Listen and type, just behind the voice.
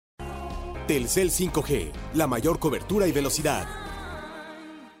Telcel 5G, la mayor cobertura y velocidad.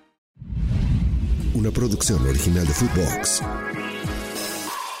 Una producción original de Footbox.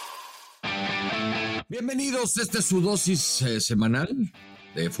 Bienvenidos, esta es su dosis semanal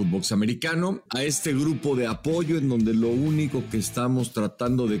de Footbox americano, a este grupo de apoyo en donde lo único que estamos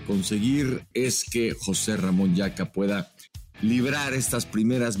tratando de conseguir es que José Ramón Yaca pueda librar estas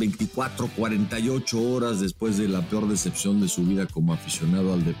primeras 24, 48 horas después de la peor decepción de su vida como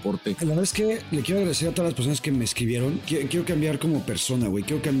aficionado al deporte. La verdad es que le quiero agradecer a todas las personas que me escribieron. Quiero cambiar como persona, güey.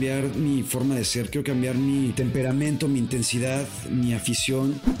 Quiero cambiar mi forma de ser. Quiero cambiar mi temperamento, mi intensidad, mi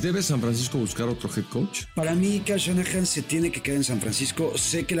afición. ¿Debe San Francisco buscar otro head coach? Para mí, Kyle Shanahan se tiene que quedar en San Francisco.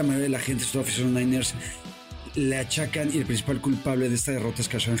 Sé que la mayoría de la gente, sobre todo aficionados Niners, le achacan y el principal culpable de esta derrota es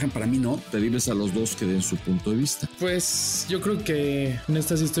Kyle Shanahan. Para mí no. Pedirles a los dos que den su punto de vista. Pues yo creo que en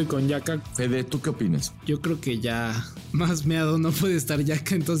esta sí estoy con Yaca. Fede, ¿tú qué opinas? Yo creo que ya más meado no puede estar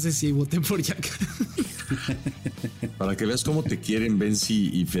Yaca, entonces sí voté por Yaca. Para que veas cómo te quieren Benzi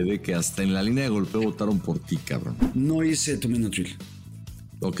y Fede, que hasta en la línea de golpeo votaron por ti, cabrón. No hice tu minuto drill.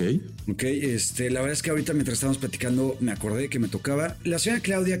 Ok. La verdad es que ahorita mientras estábamos platicando me acordé que me tocaba. La señora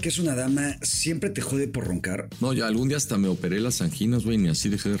Claudia, que es una dama, siempre te jode por roncar. No, ya algún día hasta me operé las anginas, güey, ni así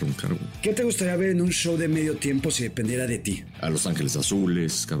dejé de roncar, güey. ¿Qué te gustaría ver en un show de medio tiempo si dependiera de ti? A Los Ángeles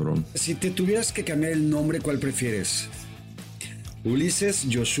Azules, cabrón. Si te tuvieras que cambiar el nombre, ¿cuál prefieres? ¿Ulises,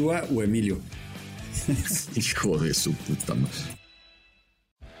 Joshua o Emilio? Hijo de su puta madre.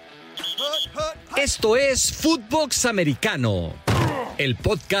 Esto es Footbox Americano, el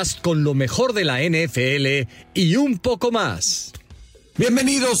podcast con lo mejor de la NFL y un poco más.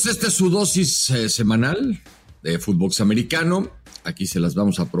 Bienvenidos, esta es su dosis semanal de Footbox americano. Aquí se las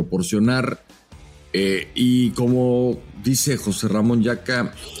vamos a proporcionar. Y como dice José Ramón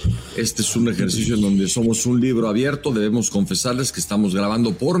Yaca, este es un ejercicio en donde somos un libro abierto. Debemos confesarles que estamos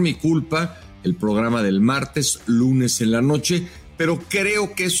grabando por mi culpa el programa del martes, lunes en la noche, pero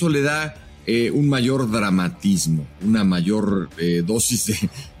creo que eso le da un mayor dramatismo, una mayor dosis de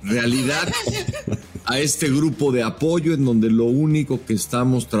realidad a este grupo de apoyo en donde lo único que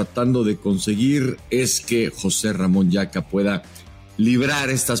estamos tratando de conseguir es que José Ramón Yaca pueda librar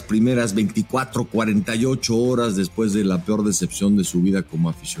estas primeras 24, 48 horas después de la peor decepción de su vida como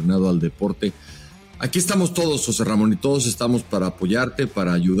aficionado al deporte. Aquí estamos todos, José Ramón, y todos estamos para apoyarte,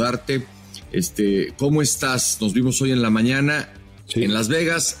 para ayudarte. ¿Cómo estás? Nos vimos hoy en la mañana. Sí. En Las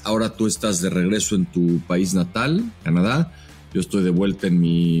Vegas, ahora tú estás de regreso en tu país natal, Canadá. Yo estoy de vuelta en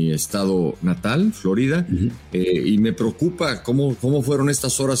mi estado natal, Florida, y me preocupa cómo fueron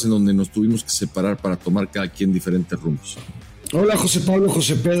estas horas en donde nos tuvimos que separar para tomar cada quien diferentes rumbos. Hola, José Pablo,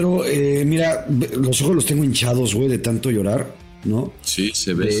 José Pedro. Mira, los ojos los tengo hinchados, güey, de tanto llorar, ¿no? Sí,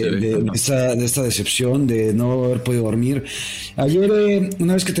 se ve. De esta decepción, de no haber podido dormir. Ayer,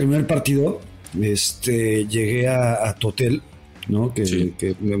 una vez que terminó el partido, llegué a tu hotel, ¿no?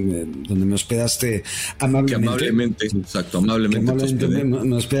 Donde me hospedaste amablemente. Amablemente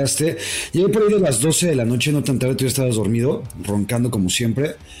me hospedaste. Llegué por ahí de las 12 de la noche, no tan tarde, tú ya estabas dormido, roncando como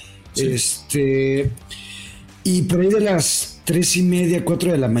siempre. Sí. Y por ahí de las 3:30,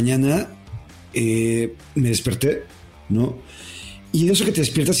 4 de la mañana, me desperté, ¿no? Y de eso que te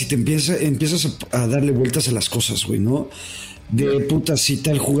despiertas y te empiezas a darle vueltas a las cosas, güey, ¿no? De puta, si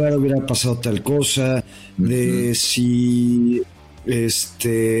tal jugada hubiera pasado tal cosa, de si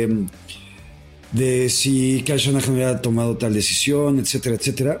Kyle Shanahan hubiera tomado tal decisión, etcétera,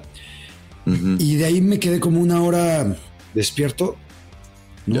 etcétera. Y de ahí me quedé como una hora despierto,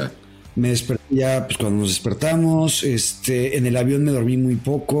 ¿no? Yeah. Me desperté ya, pues cuando nos despertamos, en el avión me dormí muy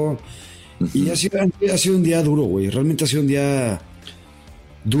poco. Y ha sido un día duro, güey. Realmente ha sido un día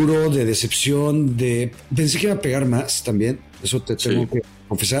duro, de decepción, pensé que iba a pegar más también. Eso te tengo que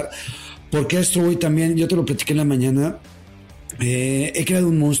confesar. Porque esto hoy también, yo te lo platiqué en la mañana, he creado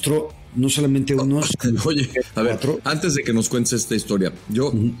un monstruo, no solamente unos. Oye, a ver, antes de que nos cuentes esta historia,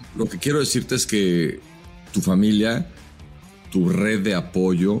 yo lo que quiero decirte es que tu familia, tu red de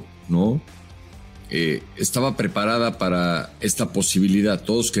apoyo, ¿no? Estaba preparada para esta posibilidad.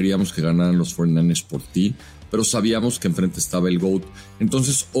 Todos queríamos que ganaran los 49ers por ti, pero sabíamos que enfrente estaba el GOAT.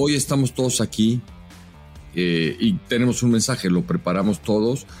 Entonces hoy estamos todos aquí y tenemos un mensaje, lo preparamos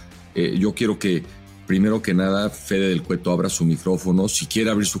todos. Yo quiero que primero que nada Fede del Cueto abra su micrófono, si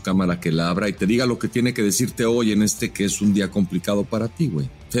quiere abrir su cámara que la abra y te diga lo que tiene que decirte hoy en que es un día complicado para ti, güey.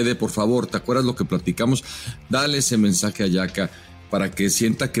 Fede, por favor, ¿te acuerdas lo que platicamos? Dale ese mensaje a Yaca para que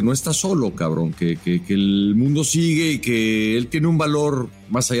sienta que no está solo, cabrón, que el mundo sigue y que él tiene un valor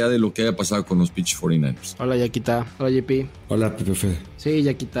más allá de lo que haya pasado con los pitch 49ers. Hola, Yaquita. Hola, JP. Hola, Pepe Fede. Sí,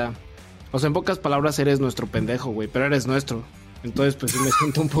 Yaquita. O sea, en pocas palabras, eres nuestro pendejo, güey, pero eres nuestro. Entonces, pues sí me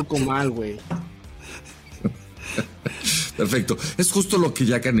siento un poco mal, güey. Perfecto. Es justo lo que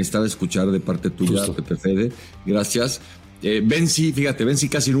Yaka necesitaba escuchar de parte tuya, Pepe Fede. Gracias. Benzi, fíjate, Benzi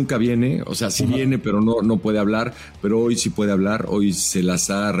casi nunca viene. O sea, sí viene, pero no puede hablar. Pero hoy sí puede hablar. Hoy se las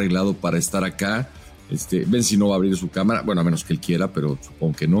ha arreglado para estar acá. Benzi no va a abrir su cámara. Bueno, a menos que él quiera, pero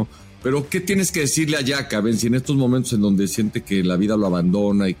supongo que no. Pero, ¿qué tienes que decirle a Yaka, Benzi, en estos momentos en donde siente que la vida lo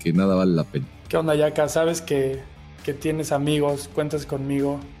abandona y que nada vale la pena? ¿Qué onda, Yaka? Sabes que tienes amigos, cuentas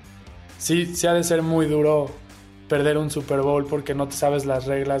conmigo. Sí ha de ser muy duro perder un Super Bowl porque no te sabes las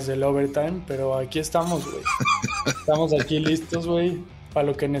reglas del overtime, pero aquí estamos, güey. Estamos aquí listos, güey. Para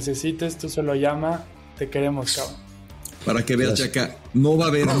lo que necesites, tú solo llama. Te queremos, cabrón. Para que veas, Yaka, no va a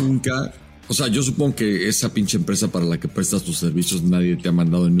haber nunca... O sea, yo supongo que esa pinche empresa para la que prestas tus servicios nadie te ha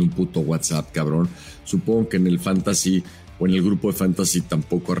mandado ni un puto WhatsApp, cabrón. Supongo que en el Fantasy o en el grupo de Fantasy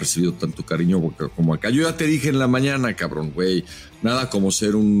tampoco ha recibido tanto cariño como acá. Yo ya te dije en la mañana, cabrón, güey. Nada como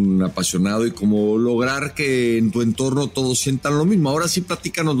ser un apasionado y como lograr que en tu entorno todos sientan lo mismo. Ahora sí,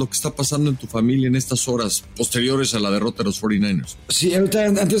 platícanos lo que está pasando en tu familia en estas horas posteriores a la derrota de los 49ers. Sí, ahorita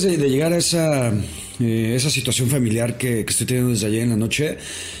antes de llegar a esa situación familiar que estoy teniendo desde ayer en la noche...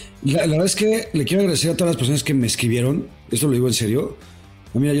 La verdad es que le quiero agradecer a todas las personas que me escribieron. Esto lo digo en serio.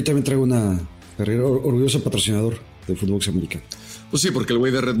 Mira, yo también traigo una carrera orgulloso patrocinador de fútbol americano. Pues sí, porque el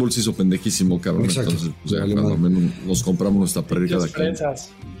güey de Red Bull se hizo pendejísimo, cabrón. Exacto. Entonces, pues ya, cuando menos nos compramos nuestra predica de acá.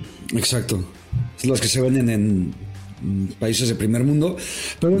 Exacto. Es las que se venden en países de primer mundo.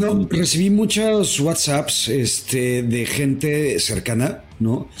 Pero bueno, recibí muchos WhatsApps de gente cercana,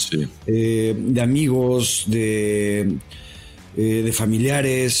 ¿no? Sí. De amigos, de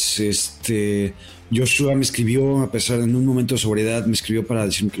familiares. Joshua me escribió, a pesar de en un momento de sobriedad, me escribió para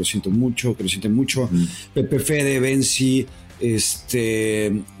decirme que lo siento mucho, que lo siente mucho. Pepe Fede, Benzi,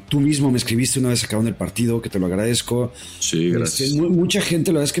 tú mismo me escribiste una vez acabando el partido, que te lo agradezco. Sí, gracias. Mucha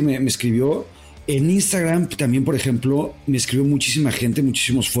gente, la verdad es que me escribió. En Instagram también, por ejemplo, me escribió muchísima gente,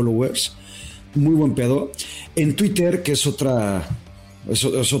 muchísimos followers. Muy buen pedo. En Twitter, que es otro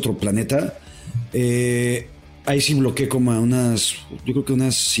planeta, ahí sí bloqueé como a yo creo que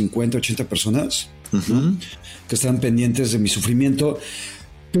unas 50, 80 personas, ¿no? Que estaban pendientes de mi sufrimiento.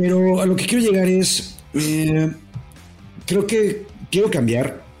 Pero a lo que quiero llegar es, creo que quiero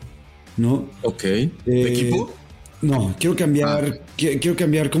cambiar, ¿no? Ok. ¿De equipo? No, quiero cambiar, quiero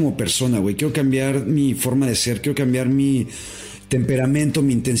cambiar como persona, güey. Quiero cambiar mi forma de ser, quiero cambiar mi temperamento,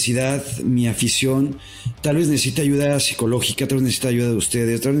 mi intensidad, mi afición. Tal vez necesite ayuda psicológica, tal vez necesite ayuda de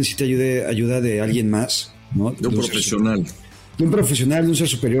ustedes, tal vez necesite ayuda de alguien más, ¿no? De un profesional. De un profesional, de un ser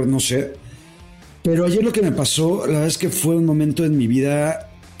superior, no sé. Pero ayer lo que me pasó, la verdad es que fue un momento en mi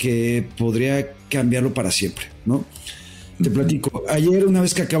vida que podría cambiarlo para siempre, ¿no? Te platico. Ayer, una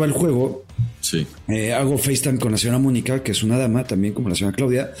vez que acaba el juego, sí, hago FaceTime con la señora Mónica, que es una dama, también como la señora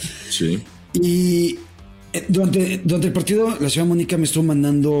Claudia. Sí. Y durante el partido, la señora Mónica me estuvo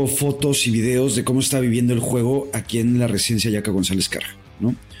mandando fotos y videos de cómo está viviendo el juego aquí en la residencia Yaca González Carra,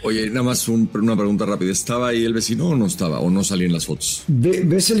 ¿no? Oye, nada más una pregunta rápida. ¿Estaba ahí el vecino o no estaba? ¿O no salían las fotos?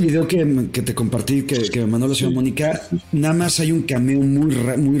 ¿Ves el video que te compartí, que me mandó la señora Mónica? Nada más hay un cameo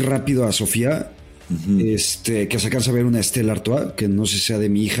muy rápido a Sofía, que se alcanza a ver una Estela Artois, que no sé si sea de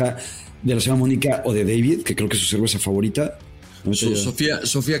mi hija, de la señora Mónica o de David, que creo que es su cerveza favorita.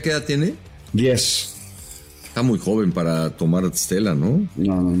 ¿Sofía qué edad tiene? 10. Está muy joven para tomar Stella, ¿no?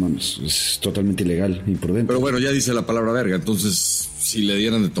 No, es totalmente ilegal, imprudente. Pero bueno, ya dice la palabra verga, entonces si le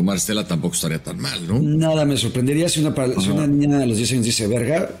dieran de tomar Stella tampoco estaría tan mal, ¿no? Nada me sorprendería si una niña a los 10 años dice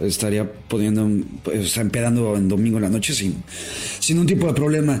verga, estaría empedando en domingo en la noche sin un tipo de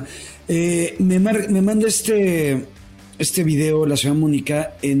problema. Me manda este video la señora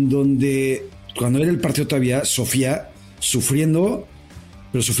Mónica en donde cuando era el partido todavía, Sofía sufriendo,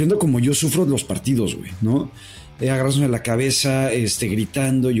 pero sufriendo como yo sufro los partidos, güey, ¿no? Agarrándose la cabeza,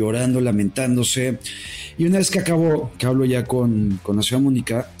 gritando, llorando, lamentándose. Y una vez que acabó, que hablo ya con la señora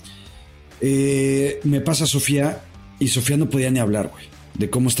Mónica, me pasa a Sofía, y Sofía no podía ni hablar, güey, de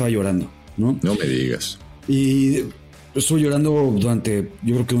cómo estaba llorando, ¿no? No me digas. Y estuve llorando durante,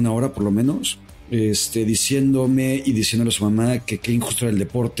 yo creo que una hora por lo menos, diciéndome y diciéndole a su mamá que qué injusto era el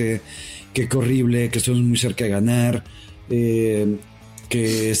deporte, que qué horrible, que estuvimos muy cerca de ganar,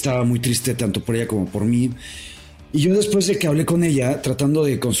 que estaba muy triste tanto por ella como por mí. Y yo, después de que hablé con ella, tratando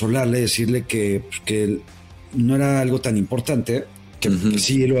de consolarle, decirle que no era algo tan importante, que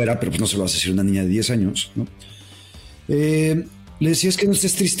sí lo era, pero pues no se lo vas a decir a una niña de 10 años, ¿no? Le decía, es que no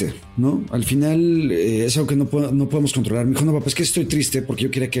estés triste, ¿no? Al final es algo que no podemos controlar. Me dijo, no, papá, es que estoy triste porque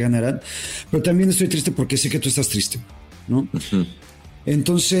yo quería que ganaran, pero también estoy triste porque sé que tú estás triste, ¿no?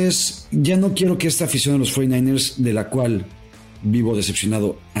 Entonces, ya no quiero que esta afición de los 49ers, de la cual vivo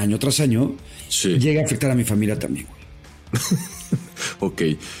decepcionado año tras año, llega a afectar a mi familia también, güey. Ok.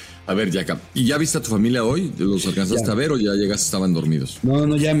 A ver, Yaka, ¿y ya viste a tu familia hoy? ¿Los alcanzaste a ver o ya llegaste, estaban dormidos?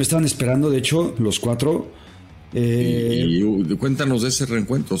 No, ya me estaban esperando, de hecho, los 4. Y cuéntanos de ese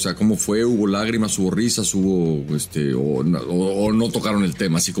reencuentro, o sea, ¿cómo fue? ¿Hubo lágrimas, hubo risas, hubo o no tocaron el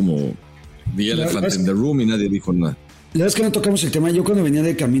tema, así como The Elephant in the Room y nadie dijo nada? La verdad es que no tocamos el tema. Yo cuando venía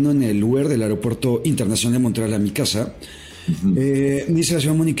de camino en el Uber del Aeropuerto Internacional de Montreal a mi casa, me dice la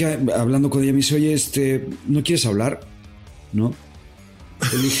señora Mónica, hablando con ella, me dice, oye, ¿no quieres hablar? ¿No?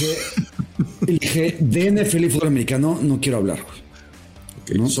 Le dije, de NFL y fútbol americano no quiero hablar.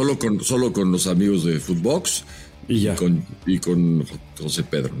 Okay. ¿No? Solo con los amigos de Footbox y ya. Y con José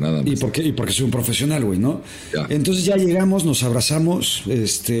Pedro, nada más. Y porque soy un profesional, güey, ¿no? Ya. Entonces ya llegamos, nos abrazamos, me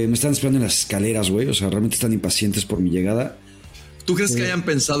están esperando en las escaleras, güey, o sea, realmente están impacientes por mi llegada. ¿Tú crees que hayan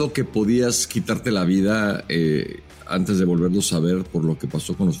pensado que podías quitarte la vida antes de volverlos a ver por lo que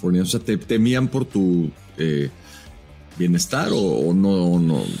pasó con los 49ers? O sea, ¿te temían por tu bienestar o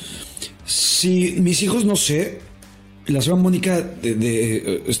no? Sí, mis hijos no sé. La señora Mónica,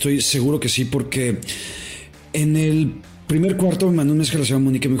 estoy seguro que sí, porque en el primer cuarto me mandó un mensaje a la señora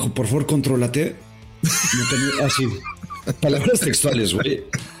Mónica y me dijo, por favor, contrólate. Así, palabras textuales, güey.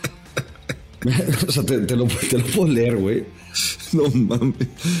 O sea, te lo puedo leer, güey. No mames.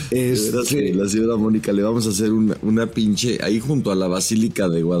 La señora Mónica, le vamos a hacer una pinche ahí junto a la Basílica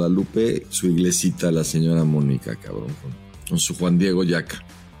de Guadalupe, su iglesita a la señora Mónica, cabrón, con su Juan Diego Yaca.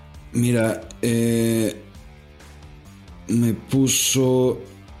 Mira, me puso...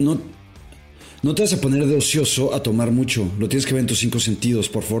 No te vas a poner de ocioso a tomar mucho. Lo tienes que ver en tus 5 sentidos.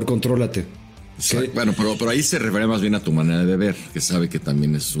 Por favor, contrólate. ¿Okay? Bueno, pero ahí se refiere más bien a tu manera de ver, que sabe que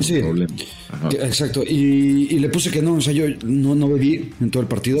también es un problema. Ajá. Exacto. Y le puse que no, o sea, yo no bebí en todo el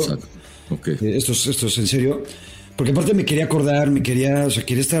partido. Exacto. Okay. Esto es en serio. Porque aparte me quería acordar, quería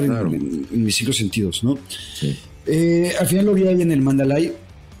estar en mis 5 sentidos, ¿no? Sí. Al final lo vi ahí en el Mandalay.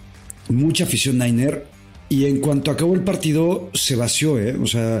 Mucha afición Niner. Y en cuanto acabó el partido, se vació, O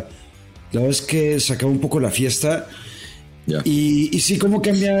sea, la verdad es que se acabó un poco la fiesta. Yeah. Y sí, cómo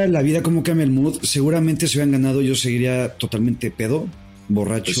cambia la vida, cómo cambia el mood. Seguramente si hubieran ganado yo seguiría totalmente pedo,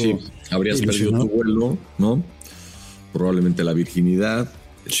 borracho. Pues sí, habrías perdido tu vuelo, ¿no? Probablemente la virginidad.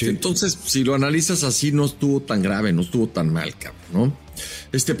 Sí. Entonces, si lo analizas así, no estuvo tan grave, no estuvo tan mal, cabrón,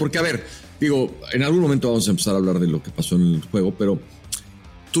 ¿no? Porque, a ver, digo, en algún momento vamos a empezar a hablar de lo que pasó en el juego, pero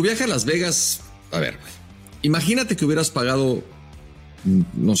tu viaje a Las Vegas, a ver, imagínate que hubieras pagado,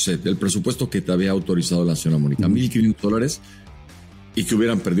 no sé, el presupuesto que te había autorizado la señora Mónica, $1,500, y que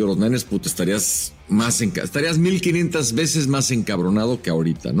hubieran perdido los Niners, puta, estarías 1,500 veces más encabronado que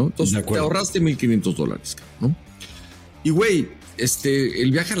ahorita, ¿no? Entonces te ahorraste $1,500, ¿no? Y güey,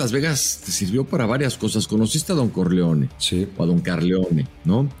 el viaje a Las Vegas te sirvió para varias cosas. Conociste a Don Corleone, sí, o a Don Carleone,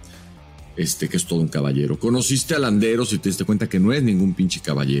 ¿no? Que es todo un caballero. Conociste a Landeros y te diste cuenta que no es ningún pinche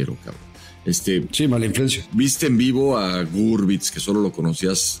caballero, cabrón. Sí, mala influencia. Viste en vivo a Gurbitz, que solo lo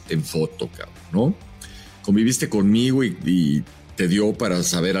conocías en foto, cabrón, ¿no? Conviviste conmigo y te dio para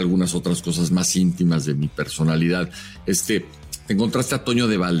saber algunas otras cosas más íntimas de mi personalidad. Te encontraste a Toño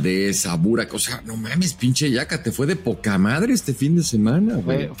de Valdés, a Burak, o sea, no mames, pinche Yaca, te fue de poca madre este fin de semana,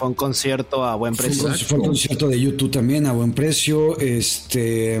 güey. Fue un concierto a buen precio. Fue un concierto de YouTube también a buen precio.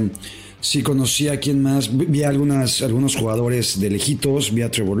 Sí, conocí a quién más. Vi a algunos jugadores de lejitos. Vi a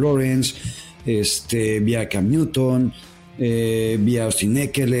Trevor Lawrence. Vi a Cam Newton. Vi a Austin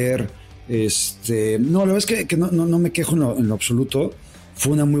Eckler. No, la verdad es que no me quejo en lo absoluto.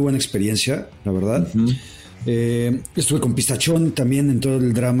 Fue una muy buena experiencia, la verdad. Uh-huh. Estuve con Pistachón también en todo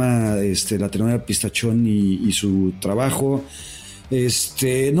el drama, la telenovela Pistachón y su trabajo.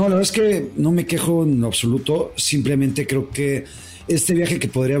 No, la verdad es que no me quejo en lo absoluto. Simplemente creo que este viaje, que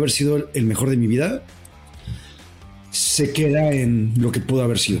podría haber sido el mejor de mi vida, se queda en lo que pudo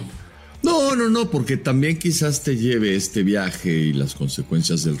haber sido. No, porque también quizás te lleve este viaje y las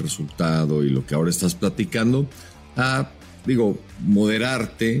consecuencias del resultado y lo que ahora estás platicando a,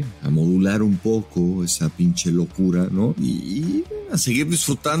 moderarte, a modular un poco esa pinche locura, ¿no? Y a seguir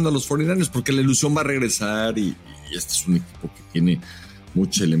disfrutando a los 49ers, porque la ilusión va a regresar y este es un equipo que tiene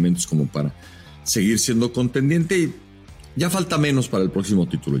muchos elementos como para seguir siendo contendiente y ya falta menos para el próximo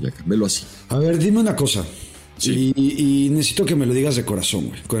título, Yaca. Velo así. A ver, dime una cosa. Sí. Y necesito que me lo digas de corazón,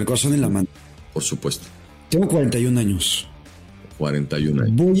 güey. Con el corazón en la mano. Por supuesto. Tengo 41 años. 41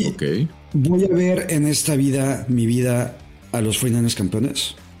 años. ¿Voy a ver en esta vida, mi vida, a los 49ers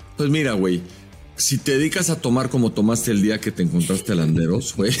campeones? Pues mira, güey. Si te dedicas a tomar como tomaste el día que te encontraste a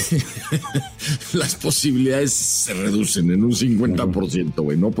Landeros, güey, las posibilidades se reducen en un 50%,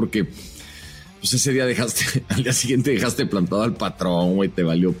 güey, ¿no? Porque pues ese día al día siguiente dejaste plantado al patrón, güey, te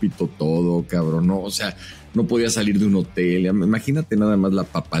valió pito todo, cabrón, ¿no? O sea, no podías salir de un hotel. Imagínate nada más la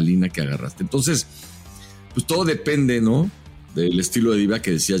papalina que agarraste. Entonces, pues todo depende, ¿no? Del estilo de vida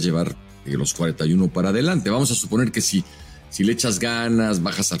que decías llevar de los 41 para adelante. Vamos a suponer que si le echas ganas,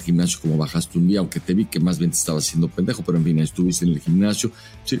 bajas al gimnasio como bajaste un día, aunque te vi que más bien te estabas haciendo pendejo, pero en fin, estuviste en el gimnasio.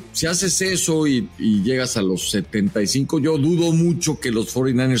 Si haces eso y llegas a los 75, yo dudo mucho que los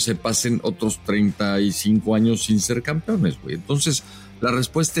 49ers se pasen otros 35 años sin ser campeones, güey. Entonces, la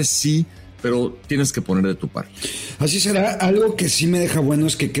respuesta es sí, pero tienes que poner de tu parte. Así será. Algo que sí me deja bueno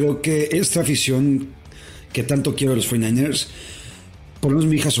es que creo que esta afición que tanto quiero a los 49ers, por lo menos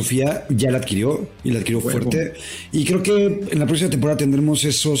mi hija Sofía ya la adquirió y la adquirió fuerte. Y creo que en la próxima temporada tendremos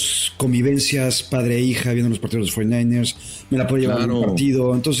esos convivencias padre e hija viendo los partidos de los 49ers. Me la puedo llevar a un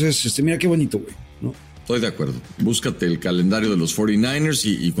partido. Entonces, mira qué bonito, güey, ¿no? Estoy de acuerdo. Búscate el calendario de los 49ers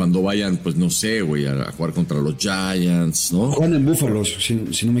y cuando vayan, pues no sé, güey, a jugar contra los Giants, ¿no? Juegan en Búfalos,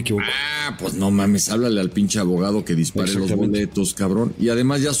 si no me equivoco. Pues no mames, háblale al pinche abogado que dispare los boletos, cabrón. Y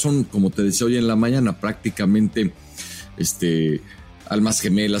además ya son, como te decía hoy en la mañana, prácticamente almas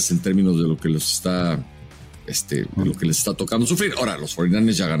gemelas en términos de lo que les está tocando sufrir. Ahora, los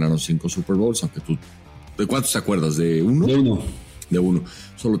 49ers ya ganaron 5 Super Bowls, aunque tú, ¿de cuántos te acuerdas? ¿De uno? De uno.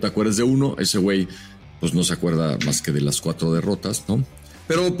 Solo te acuerdas de uno. Ese güey pues no se acuerda más que de las 4 derrotas, ¿no?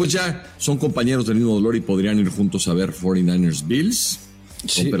 Pero pues ya son compañeros del mismo dolor y podrían ir juntos a ver 49ers Bills,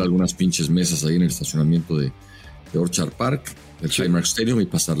 romper algunas pinches mesas ahí en el estacionamiento de Orchard Park, el Highmark Stadium, y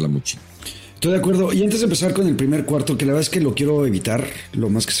pasarla muy chido. Estoy de acuerdo. Y antes de empezar con el primer cuarto, que la verdad es que lo quiero evitar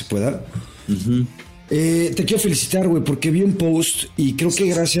lo más que se pueda, te quiero felicitar, güey, porque vi un post y creo que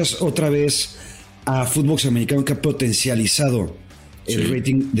gracias otra vez a Footbox Americano, que ha potencializado el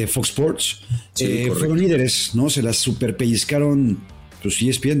rating de Fox Sports, fueron líderes, ¿no? Se las super pellizcaron, pues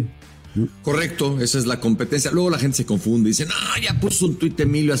ESPN, ¿no? Correcto, esa es la competencia. Luego la gente se confunde y dice, no, ya puso un tuit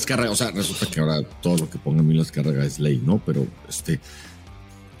Emilio Azcárraga. O sea, resulta que ahora todo lo que ponga Emilio Azcárraga es ley, ¿no? Pero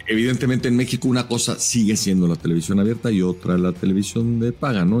evidentemente en México una cosa sigue siendo la televisión abierta y otra la televisión de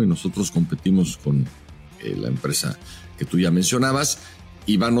paga, ¿no? Y nosotros competimos con la empresa que tú ya mencionabas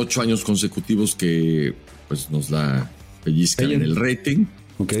y van 8 años consecutivos que pues nos la pellizcan en el rating,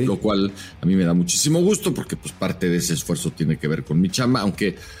 lo cual a mí me da muchísimo gusto porque pues parte de ese esfuerzo tiene que ver con mi chamba,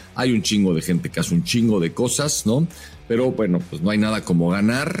 aunque hay un chingo de gente que hace un chingo de cosas, ¿no? Pero bueno, pues no hay nada como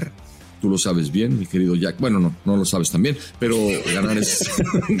ganar. Tú lo sabes bien, mi querido Jack. Bueno, no lo sabes también, pero ganar es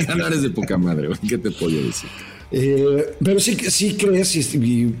ganar es de poca madre. ¿Qué te puedo decir? Pero sí crees,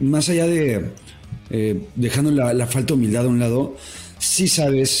 y más allá de dejando la falta de humildad a un lado, sí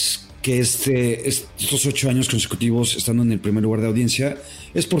sabes que estos 8 años consecutivos estando en el primer lugar de audiencia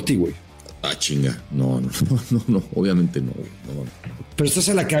es por ti, güey. Chinga. No, obviamente no. Pero estás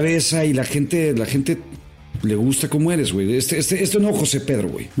a la cabeza y la gente le gusta cómo eres, güey. Este no José Pedro,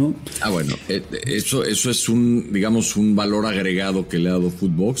 güey, ¿no? Bueno, eso es un valor agregado que le ha dado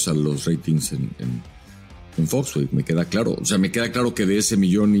Footbox a los ratings en Fox, güey. Me queda claro. O sea, me queda claro que de ese 1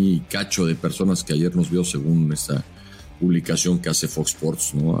 millón y cacho de personas que ayer nos vio según esta publicación que hace Fox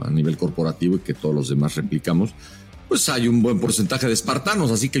Sports, ¿no? A nivel corporativo y que todos los demás replicamos, pues hay un buen porcentaje de espartanos,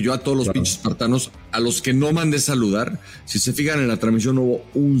 así que yo a todos los pinches espartanos, a los que no mandé saludar, si se fijan en la transmisión no hubo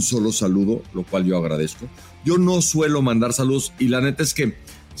un solo saludo, lo cual yo agradezco. Yo no suelo mandar saludos y la neta es que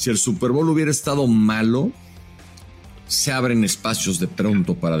si el Super Bowl hubiera estado malo, se abren espacios de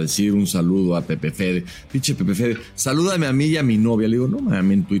pronto para decir un saludo a Pepe Fede. Pinche Pepe Fede, salúdame a mí y a mi novia. Le digo, no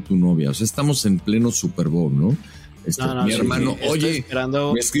mames, tú y tu novia, o sea, estamos en pleno Super Bowl, ¿no? Mi hermano, oye,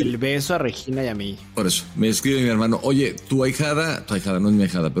 esperando el beso a Regina y a mí. Por eso, me escribe mi hermano, oye, tu ahijada no es mi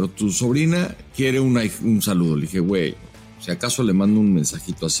ahijada, pero tu sobrina quiere un saludo. Le dije, güey, si acaso le mando un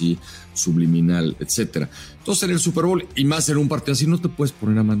mensajito así subliminal, etcétera. Entonces en el Super Bowl y más en un partido así no te puedes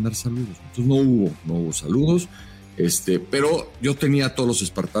poner a mandar saludos. Entonces no hubo saludos, pero yo tenía a todos los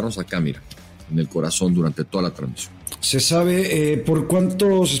espartanos acá, mira, en el corazón durante toda la transmisión. ¿Se sabe por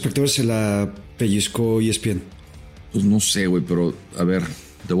cuántos espectadores se la pellizcó ESPN? Pues no sé, güey, pero a ver,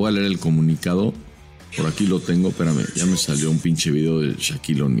 te voy a leer el comunicado. Por aquí lo tengo, espérame, ya me salió un pinche video de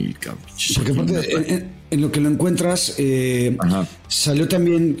Shaquille O'Neal, cabrón. Porque aparte, en lo que lo encuentras, salió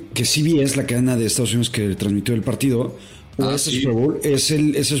también que CBS, la cadena de Estados Unidos que transmitió el partido, Super Bowl, es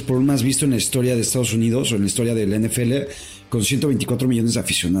el Super Bowl más visto en la historia de Estados Unidos o en la historia de la NFL, con 124 millones de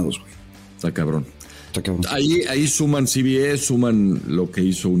aficionados, güey. Está cabrón. Ahí suman CBS, suman lo que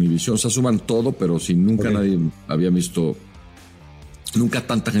hizo Univision, o sea, suman todo, pero si nunca nadie había visto, nunca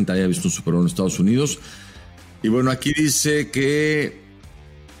tanta gente había visto un Super Bowl en Estados Unidos. Y bueno, aquí dice que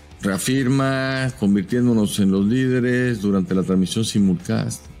reafirma, convirtiéndonos en los líderes durante la transmisión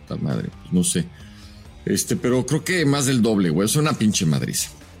simulcast. puta madre, pues no sé. Pero creo que más del doble, güey. Es una pinche madriza.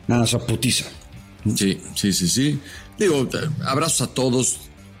 Nada, esa putiza. Sí. Digo, abrazos a todos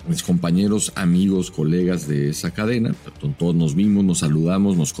mis compañeros, amigos, colegas de esa cadena. Todos nos vimos, nos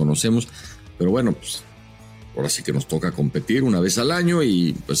saludamos, nos conocemos. Pero bueno, pues ahora sí que nos toca competir una vez al año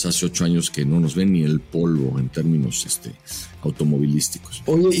y pues hace 8 años que no nos ven ni el polvo en términos automovilísticos.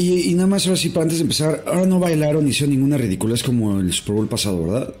 Oye, y nada más ahora sí, para antes de empezar, ahora no bailaron ni hicieron ninguna ridiculez como el Super Bowl pasado,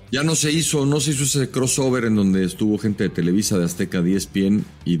 ¿verdad? Ya no se hizo ese crossover en donde estuvo gente de Televisa, de Azteca, de ESPN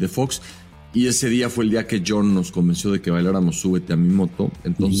y de Fox. Y ese día fue el día que John nos convenció de que bailáramos Súbete a mi moto.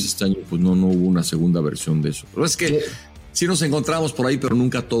 Entonces este año pues no hubo una segunda versión de eso. Pero es que sí nos encontramos por ahí, pero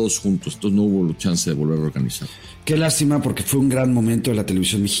nunca todos juntos. Entonces no hubo chance de volver a organizar. Qué lástima, porque fue un gran momento de la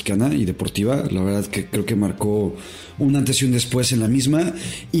televisión mexicana y deportiva. La verdad que creo que marcó un antes y un después en la misma.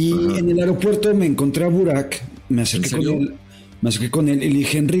 Y en el aeropuerto me encontré a Burak, me acerqué con él y le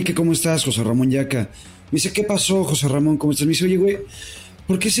dije, Enrique, ¿cómo estás? José Ramón Yaca. Me dice, ¿qué pasó, José Ramón? ¿Cómo estás? Me dice, oye, güey,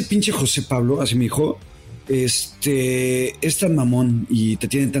 ¿por qué ese pinche José Pablo, así me dijo, es tan mamón y te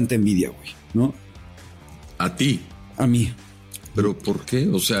tiene tanta envidia, güey, ¿no? ¿A ti? A mí. ¿Pero por qué?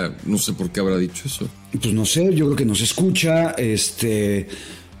 O sea, no sé por qué habrá dicho eso. Pues no sé, yo creo que nos escucha,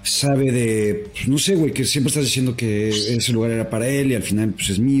 sabe de, pues no sé, güey, que siempre estás diciendo que ese lugar era para él y al final pues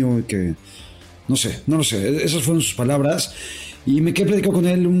es mío y que, no lo sé, esas fueron sus palabras. Y me quedé platicando con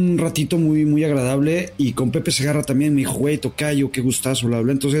él un ratito muy, muy agradable. Y con Pepe Segarra también me dijo, güey, tocayo, qué gustazo, bla,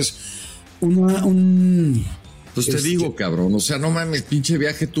 bla. Entonces, pues te digo, cabrón, o sea, no mames, pinche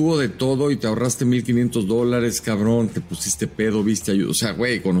viaje tuvo de todo y te ahorraste $1,500, cabrón, te pusiste pedo, viste ayuda. O sea,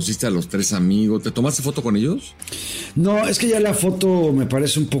 güey, conociste a los 3 amigos. ¿Te tomaste foto con ellos? No, es que ya la foto me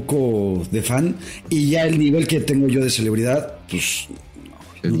parece un poco de fan. Y ya el nivel que tengo yo de celebridad, pues...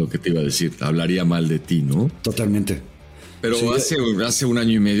 Es lo que te iba a decir, hablaría mal de ti, ¿no? Totalmente. Pero sí, hace 1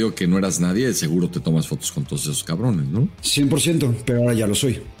 año y medio que no eras nadie, seguro te tomas fotos con todos esos cabrones, ¿no? 100%, pero ahora ya lo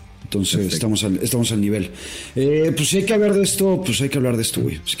soy. Entonces estamos al nivel. Pues si hay que hablar de esto, pues hay que hablar de esto,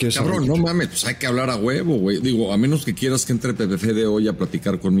 güey. Si cabrón, no mames, pues hay que hablar a huevo, güey. Digo, a menos que quieras que entre PPF de hoy a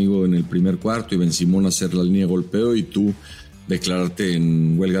platicar conmigo en el primer cuarto y Ben Simón a hacer la línea de golpeo y tú declararte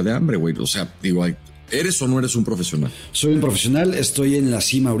en huelga de hambre, güey. O sea, digo, ¿eres o no eres un profesional? Soy un profesional, estoy en la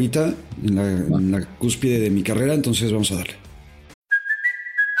cima ahorita, en la cúspide de mi carrera, entonces vamos a darle.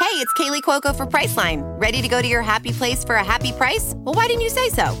 Hey, it's Kaylee Cuoco for Priceline. Ready to go to your happy place for a happy price? Well, why didn't you say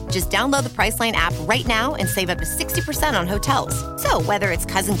so? Just download the Priceline app right now and save up to 60% on hotels. So whether it's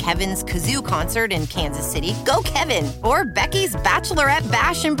Cousin Kevin's Kazoo Concert in Kansas City, go Kevin, or Becky's Bachelorette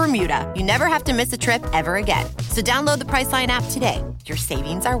Bash in Bermuda, you never have to miss a trip ever again. So download the Priceline app today. Your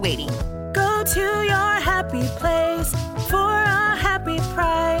savings are waiting. Go to your happy place for a happy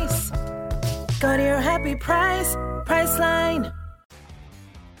price. Go to your happy price, Priceline.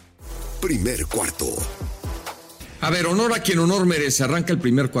 Primer cuarto. A ver, honor a quien honor merece. Arranca el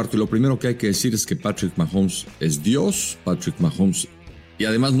primer cuarto y lo primero que hay que decir es que Patrick Mahomes es Dios. Patrick Mahomes, y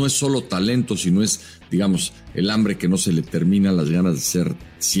además no es solo talento, sino es, digamos, el hambre que no se le termina, las ganas de ser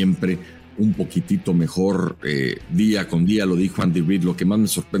siempre un poquitito mejor día con día. Lo dijo Andy Reid. Lo que más me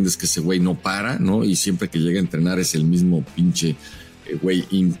sorprende es que ese güey no para, ¿no? Y siempre que llega a entrenar es el mismo pinche güey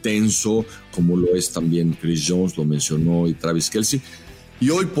intenso, como lo es también Chris Jones, lo mencionó, y Travis Kelce. Y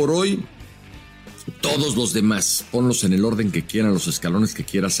hoy por hoy, todos los demás, ponlos en el orden que quieran, los escalones que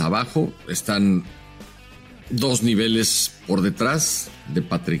quieras abajo, están 2 niveles por detrás de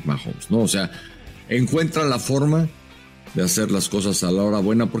Patrick Mahomes, ¿no? O sea, encuentra la forma de hacer las cosas a la hora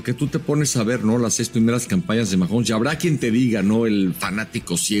buena, porque tú te pones a ver, ¿no? Las 6 primeras campañas de Mahomes, y habrá quien te diga, ¿no? El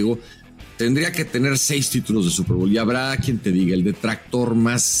fanático ciego tendría que tener 6 títulos de Super Bowl, y habrá quien te diga, el detractor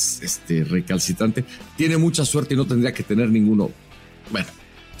más recalcitrante, tiene mucha suerte y no tendría que tener ninguno. Bueno,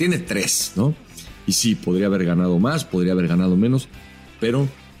 tiene 3, ¿no? Y sí, podría haber ganado más, podría haber ganado menos, pero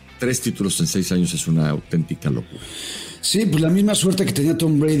 3 títulos en 6 años es una auténtica locura. Sí, pues la misma suerte que tenía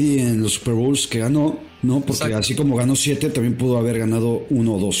Tom Brady en los Super Bowls que ganó, ¿no? Porque exacto, así como ganó 7, también pudo haber ganado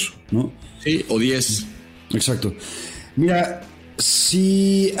 1 o 2, ¿no? Sí, o 10. Exacto. Mira,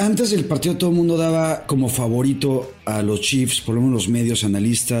 si antes del partido todo el mundo daba como favorito a los Chiefs, por lo menos los medios,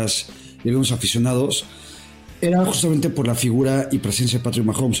 analistas y algunos aficionados, era justamente por la figura y presencia de Patrick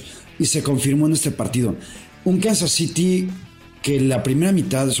Mahomes. Y se confirmó en este partido. Un Kansas City que la primera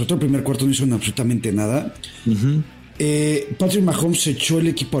mitad, sobre todo el primer cuarto, no hizo absolutamente nada. Uh-huh. Patrick Mahomes se echó el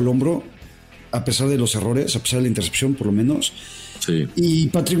equipo al hombro, a pesar de los errores, a pesar de la intercepción, por lo menos. Sí. Y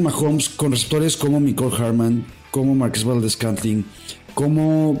Patrick Mahomes, con receptores como Mecole Hardman, como Marquez Valdes-Scantling,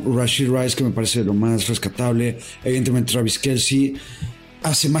 como Rashee Rice, que me parece lo más rescatable, evidentemente Travis Kelce,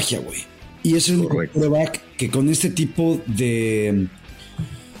 hace magia, güey. Y es el único quarterback que con este tipo de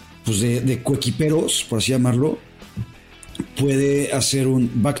pues de coequiperos, por así llamarlo, puede hacer un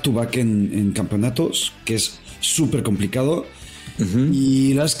back-to-back en campeonatos, que es súper complicado.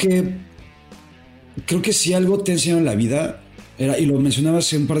 Y la verdad es que creo que si algo te enseñó en la vida, y lo mencionaba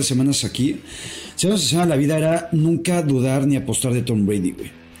hace un par de semanas aquí, si algo te enseñó en la vida era nunca dudar ni apostar de Tom Brady,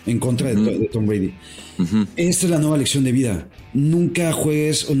 güey, en contra de Tom Brady. Esta es la nueva lección de vida. Nunca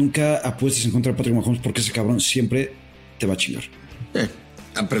juegues o nunca apuestes en contra de Patrick Mahomes, porque ese cabrón siempre te va a chingar.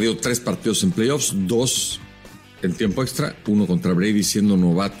 Han perdido 3 partidos en playoffs, 2 en tiempo extra, 1 contra Brady siendo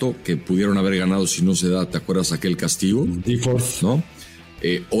novato, que pudieron haber ganado si no se da, ¿te acuerdas aquel castigo? D4. ¿No?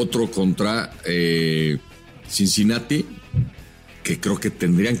 Otro contra Cincinnati, que creo que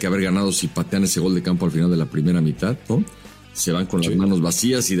tendrían que haber ganado si patean ese gol de campo al final de la primera mitad, ¿no? Se van con las manos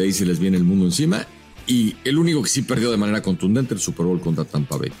vacías y de ahí se les viene el mundo encima. Y el único que sí perdió de manera contundente el Super Bowl contra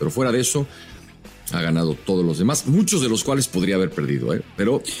Tampa Bay. Pero fuera de eso, ha ganado todos los demás, muchos de los cuales podría haber perdido,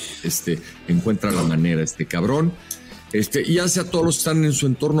 pero encuentra la manera este cabrón, y hace a todos los que están en su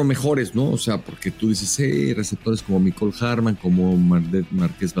entorno mejores, ¿no? O sea, porque tú dices, receptores como Mecole Hardman, como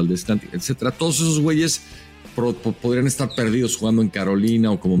Marqués Valdez-Scantling, etcétera, todos esos güeyes podrían estar perdidos jugando en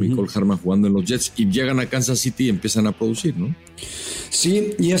Carolina o como Mecole Hardman jugando en los Jets y llegan a Kansas City y empiezan a producir, ¿no?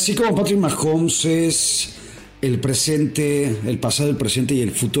 Sí, y así como Patrick Mahomes es el presente, el pasado, el presente y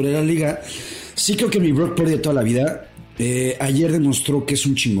el futuro de la liga, sí creo que mi Brock Purdy de toda la vida ayer demostró que es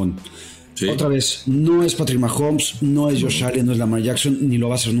un chingón. Sí. Otra vez, no es Patrick Mahomes, no es Josh Allen, no es Lamar Jackson, ni lo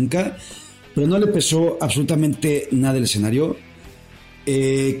va a ser nunca, pero no le pesó absolutamente nada el escenario.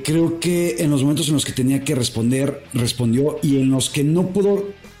 Creo que en los momentos en los que tenía que responder, respondió, y en los que no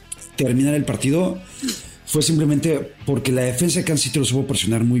pudo terminar el partido fue simplemente porque la defensa de Kansas City lo supo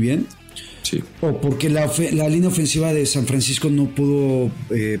presionar muy bien. Sí. O porque la línea ofensiva de San Francisco no pudo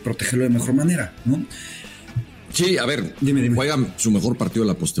protegerlo de mejor manera, ¿no? Sí, a ver, dime. Juegan su mejor partido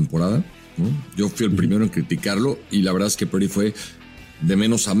de la postemporada, ¿no? Yo fui el primero en criticarlo y la verdad es que Purdy fue de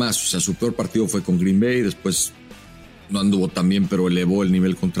menos a más. O sea, su peor partido fue con Green Bay, después no anduvo tan bien, pero elevó el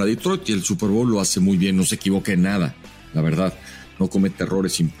nivel contra Detroit y el Super Bowl lo hace muy bien, no se equivoca en nada, la verdad. No comete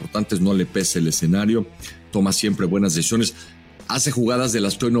errores importantes, no le pesa el escenario, toma siempre buenas decisiones. Hace jugadas de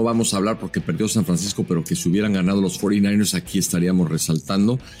las que hoy no vamos a hablar porque perdió San Francisco, pero que si hubieran ganado los 49ers aquí estaríamos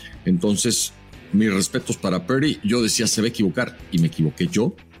resaltando. Entonces, mis respetos para Purdy. Yo decía, se va a equivocar y me equivoqué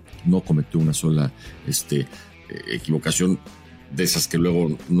yo. No cometió una sola equivocación de esas que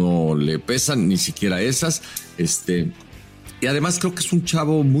luego no le pesan, ni siquiera esas. Y además creo que es un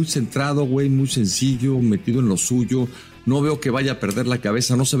chavo muy centrado, güey, muy sencillo, metido en lo suyo. No veo que vaya a perder la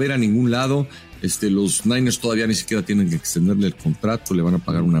cabeza, no se va a ir a ningún lado. Los Niners todavía ni siquiera tienen que extenderle el contrato, le van a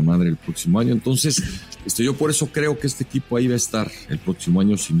pagar una madre el próximo año. Entonces, yo por eso creo que este equipo ahí va a estar el próximo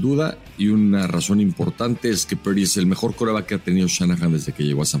año sin duda. Y una razón importante es que Purdy es el mejor quarterback que ha tenido Shanahan desde que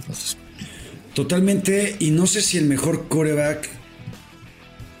llegó a San Francisco. Totalmente, y no sé si el mejor quarterback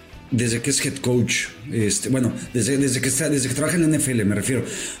desde que es head coach, desde que trabaja en la NFL, me refiero.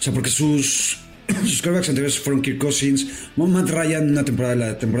 O sea, porque sus quarterbacks anteriores fueron Kirk Cousins, Matt Ryan, la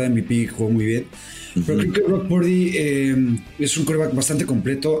temporada MVP jugó muy bien. Pero creo que Brock Purdy es un quarterback bastante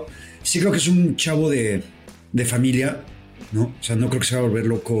completo. Sí creo que es un chavo de familia, ¿no? O sea, no creo que se va a volver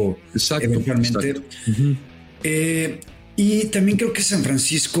loco eventualmente. Y también creo que San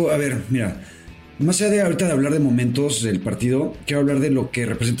Francisco, a ver, mira, más allá de ahorita de hablar de momentos del partido, quiero hablar de lo que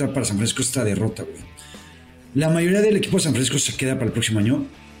representa para San Francisco esta derrota, güey. La mayoría del equipo de San Francisco se queda para el próximo año.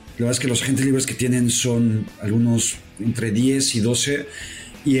 La verdad es que los agentes libres que tienen son algunos entre 10 y 12.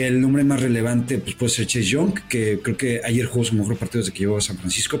 Y el nombre más relevante pues puede ser Chase Young, que creo que ayer jugó su mejor partido desde que llegó a San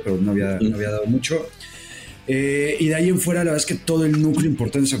Francisco, pero no había dado mucho. Y de ahí en fuera, la verdad es que todo el núcleo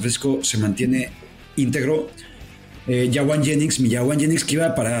importante de San Francisco se mantiene íntegro. Jawan Jennings que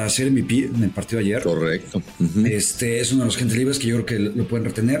iba para ser MVP en el partido de ayer. Correcto. Es uno de los agentes libres que yo creo que lo pueden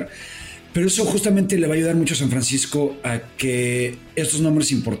retener. Pero eso justamente le va a ayudar mucho a San Francisco a que estos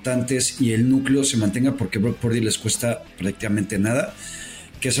nombres importantes y el núcleo se mantenga, porque Brock Purdy les cuesta prácticamente nada,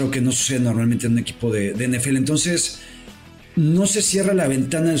 que es algo que no sucede normalmente en un equipo de NFL. Entonces, no se cierra la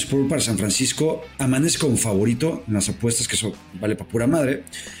ventana del Super Bowl para San Francisco. Amanece como favorito en las apuestas, que eso vale para pura madre.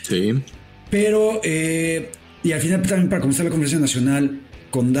 Sí. Pero, y al final también para comenzar la conferencia nacional,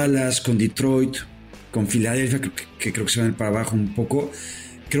 con Dallas, con Detroit, con Filadelfia, que creo que se van para abajo un poco.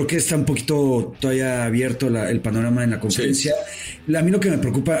 Creo que está un poquito todavía abierto el panorama en la conferencia. Sí. A mí lo que me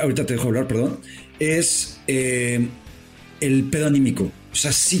preocupa, ahorita te dejo hablar, perdón, es el pedo anímico. O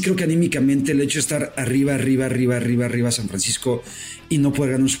sea, sí creo que anímicamente el hecho de estar arriba San Francisco y no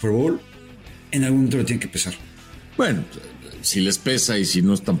poder ganar un Super Bowl, en algún momento le tiene que pesar. Bueno, si les pesa y si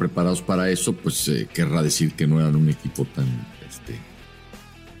no están preparados para eso, pues querrá decir que no eran un equipo tan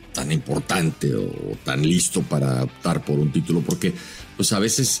tan importante o tan listo para optar por un título, porque pues a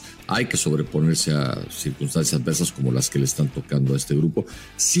veces hay que sobreponerse a circunstancias adversas como las que le están tocando a este grupo.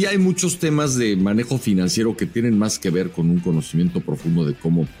 Sí hay muchos temas de manejo financiero que tienen más que ver con un conocimiento profundo de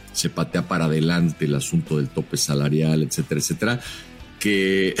cómo se patea para adelante el asunto del tope salarial, etcétera, etcétera,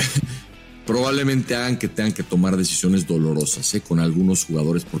 que probablemente hagan que tengan que tomar decisiones dolorosas con algunos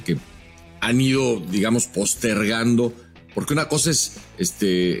jugadores, porque han ido, digamos, postergando, porque una cosa es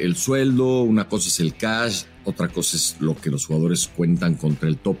el sueldo, una cosa es el cash, otra cosa es lo que los jugadores cuentan contra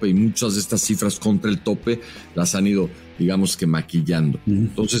el tope, y muchas de estas cifras contra el tope las han ido, digamos, que maquillando.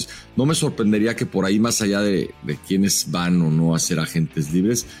 Entonces, no me sorprendería que por ahí, más allá de quienes van o no a ser agentes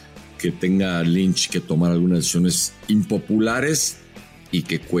libres, que tenga Lynch que tomar algunas decisiones impopulares y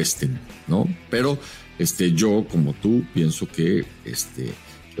que cuesten, ¿no? Pero yo, como tú, pienso que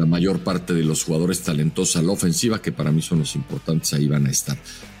la mayor parte de los jugadores talentosos a la ofensiva, que para mí son los importantes, ahí van a estar.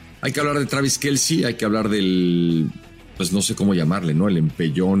 Hay que hablar de Travis Kelce, hay que hablar del, pues no sé cómo llamarle, ¿no? El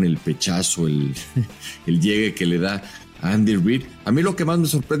empellón, el pechazo, el llegue que le da a Andy Reid. A mí lo que más me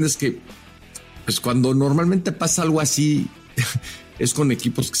sorprende es que, pues cuando normalmente pasa algo así, es con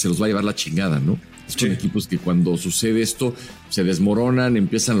equipos que se los va a llevar la chingada, ¿no? Es con equipos que cuando sucede esto se desmoronan,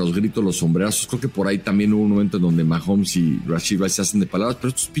 empiezan los gritos, los sombrerazos. Creo que por ahí también hubo un momento en donde Mahomes y Rashid Rice se hacen de palabras, pero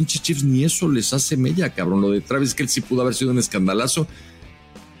estos pinches Chiefs ni eso les hace mella, cabrón. Lo de Travis Kelce pudo haber sido un escandalazo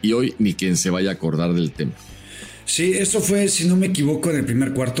y hoy ni quien se vaya a acordar del tema. Sí, esto fue, si no me equivoco, en el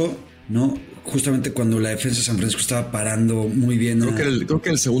primer cuarto, ¿no? Justamente cuando la defensa de San Francisco estaba parando muy bien. Creo que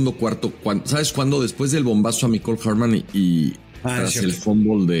en el segundo cuarto, ¿sabes cuándo? Después del bombazo a Mecole Hardman y tras el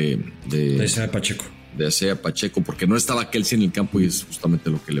fumble de Isaiah Pacheco. De Isaiah Pacheco, porque no estaba Kelce en el campo y es justamente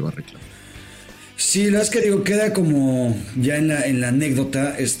lo que le va a reclamar. Sí, la verdad es que digo, queda como ya en la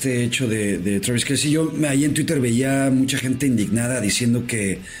anécdota este hecho de Travis Kelce. Yo ahí en Twitter veía mucha gente indignada diciendo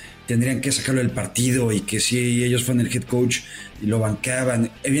que tendrían que sacarlo del partido y que si ellos fueran el head coach y lo bancaban.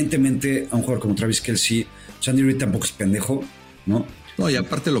 Evidentemente, a un jugador como Travis Kelce, Andy Reid tampoco es pendejo, ¿no? No, y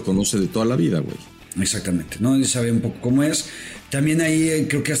aparte lo conoce de toda la vida, güey. Exactamente, ¿no? Él sabe un poco cómo es. También ahí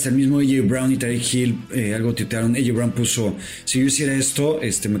creo que hasta el mismo A.J. Brown y Tyreek Hill algo tuitearon. A.J. Brown puso, si yo hiciera esto,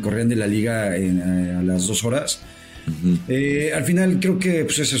 me corrían de la liga a las 2 horas. Al final creo que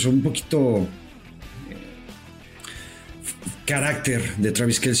pues es eso, un poquito carácter de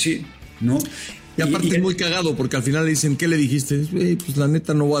Travis Kelce, ¿no? Y aparte es muy cagado porque al final le dicen, ¿qué le dijiste? Pues la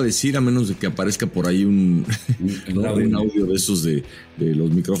neta no voy a decir, a menos de que aparezca por ahí un audio de esos de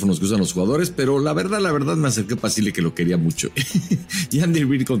los micrófonos que usan los jugadores, pero la verdad me acerqué para decirle que lo quería mucho. Y Andy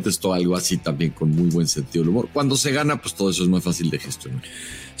Reid contestó algo así también con muy buen sentido del humor. Cuando se gana, pues todo eso es muy fácil de gestionar.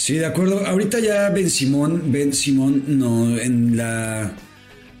 Sí, de acuerdo. Ahorita ya Ben Simón, no, en la...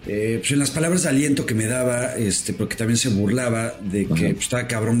 pues en las palabras de aliento que me daba, porque también se burlaba de que pues, estaba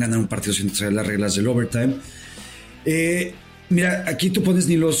cabrón ganar un partido sin traer las reglas del overtime. Mira, aquí tú pones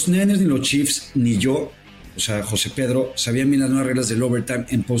ni los Niners, ni los Chiefs, ni yo, o sea, José Pedro, sabían bien las nuevas reglas del overtime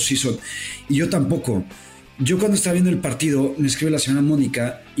en postseason, y yo tampoco. Yo cuando estaba viendo el partido, me escribe la señora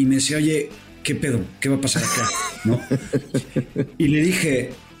Mónica y me decía, oye, ¿qué pedo? ¿Qué va a pasar acá? ¿No? Y le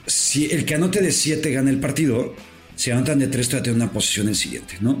dije, si el que anote de 7 gana el partido, si anotan de 3, todavía tiene una posición el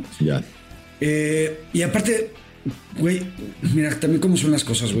siguiente, ¿no? Ya. Y aparte, güey, mira, también cómo son las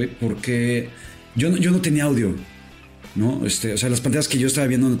cosas, güey, porque yo no tenía audio, ¿no? O sea, las pantallas que yo estaba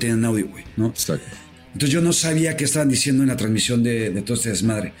viendo no tenían audio, güey, ¿no? Exacto. Entonces yo no sabía qué estaban diciendo en la transmisión de todo este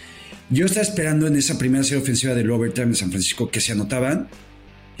desmadre. Yo estaba esperando en esa primera serie ofensiva del overtime de San Francisco que se anotaban.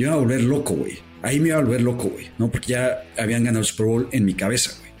 Yo me iba a volver loco, güey. Ahí me iba a volver loco, güey, ¿no? Porque ya habían ganado el Super Bowl en mi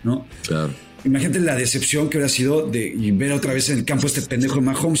cabeza, güey, ¿no? Claro. Imagínate la decepción que hubiera sido de ver otra vez en el campo este pendejo de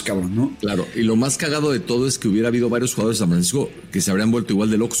Mahomes, cabrón, ¿no? Claro, y lo más cagado de todo es que hubiera habido varios jugadores de San Francisco que se habrían vuelto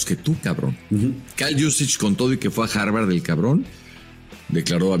igual de locos que tú, cabrón. Kyle Juszczyk, con todo y que fue a Harvard, el cabrón,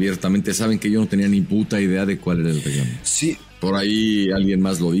 declaró abiertamente, saben que yo no tenía ni puta idea de cuál era el reglamento. Sí. Por ahí alguien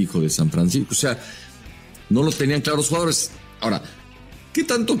más lo dijo de San Francisco. O sea, no lo tenían claro los jugadores. Ahora, ¿qué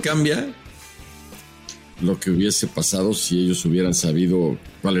tanto cambia lo que hubiese pasado si ellos hubieran sabido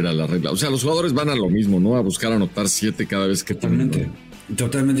cuál era la regla? O sea, los jugadores van a lo mismo, ¿no? A buscar anotar 7 cada vez que Totalmente.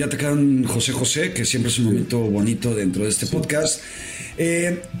 Ya te quedan José, que siempre es un momento bonito dentro de este podcast.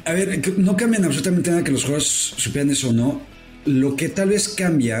 A ver, no cambian absolutamente nada que los jugadores supieran eso o no. Lo que tal vez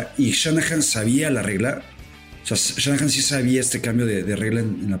cambia, y Shanahan sabía la regla, o sea, Shanahan sí sabía este cambio de regla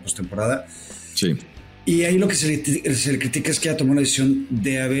en la postemporada. Sí. Y ahí lo que se le critica es que ya tomó la decisión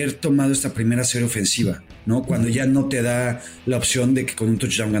de haber tomado esta primera serie ofensiva, ¿no? Cuando ya no te da la opción de que con un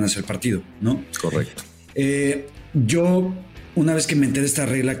touchdown ganas el partido, ¿no? Correcto. Yo, una vez que me enteré de esta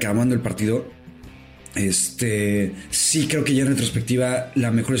regla acabando el partido, Sí creo que ya en retrospectiva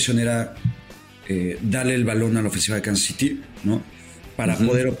la mejor decisión era darle el balón a la ofensiva de Kansas City, ¿no? Para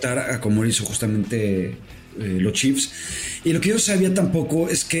poder optar a como hizo justamente los Chiefs. Y lo que yo sabía tampoco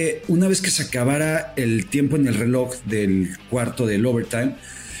es que una vez que se acabara el tiempo en el reloj del cuarto del overtime,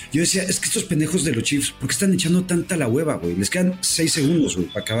 yo decía, es que estos pendejos de los Chiefs, ¿por qué están echando tanta la hueva, güey? Les quedan 6 segundos, güey,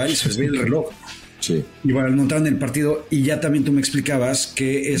 para acabar y se les ve el reloj. Sí. Y bueno, anotaron el partido y ya también tú me explicabas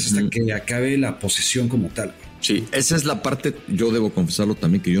que es hasta que acabe la posesión como tal. Sí, esa es la parte, yo debo confesarlo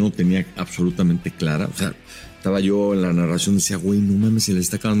también, que yo no tenía absolutamente clara. O sea, estaba yo en la narración y decía, güey, no mames, se le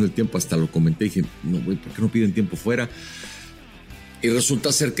está acabando el tiempo. Hasta lo comenté y dije, no, güey, ¿por qué no piden tiempo fuera? Y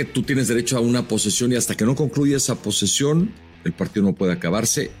resulta ser que tú tienes derecho a una posesión y hasta que no concluya esa posesión, el partido no puede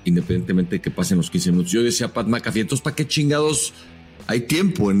acabarse, independientemente de que pasen los 15 minutos. Yo decía a Pat McAfee, entonces, ¿para qué chingados hay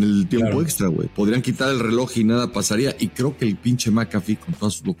tiempo en el tiempo extra, güey? Podrían quitar el reloj y nada pasaría. Y creo que el pinche McAfee, con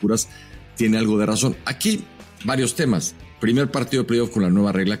todas sus locuras, tiene algo de razón. Aquí, varios temas. Primer partido de playoff con la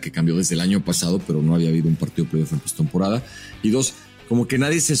nueva regla que cambió desde el año pasado, pero no había habido un partido de playoff en postemporada. Y 2, como que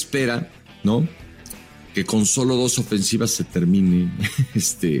nadie se espera, ¿no?, que con solo 2 ofensivas se termine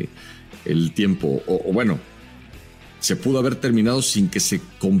el tiempo. O bueno, se pudo haber terminado sin que se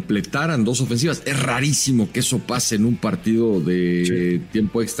completaran 2 ofensivas. Es rarísimo que eso pase en un partido de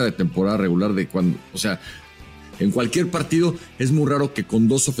tiempo extra de temporada regular de cuando, o sea, en cualquier partido es muy raro que con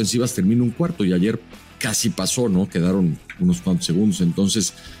 2 ofensivas termine un cuarto, y ayer casi pasó, ¿no? Quedaron unos cuantos segundos.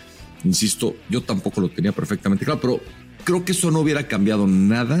 Entonces, insisto, yo tampoco lo tenía perfectamente claro, pero creo que eso no hubiera cambiado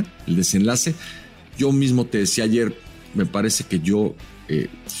nada, el desenlace. Yo mismo te decía ayer, me parece que yo,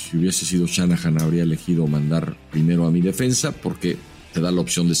 si hubiese sido Shanahan, habría elegido mandar primero a mi defensa, porque te da la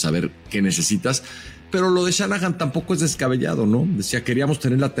opción de saber qué necesitas. Pero lo de Shanahan tampoco es descabellado, ¿no? Decía, queríamos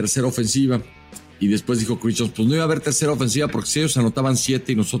tener la tercera ofensiva. Y después dijo Christian, pues no iba a haber tercera ofensiva, porque si ellos anotaban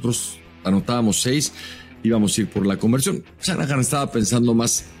 7 y nosotros anotábamos 6, íbamos a ir por la conversión. Shanahan estaba pensando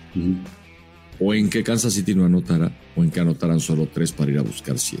más o en que Kansas City no anotara, o en que anotaran solo 3 para ir a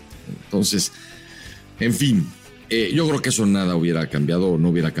buscar 7. Entonces, en fin, yo creo que eso nada hubiera cambiado, no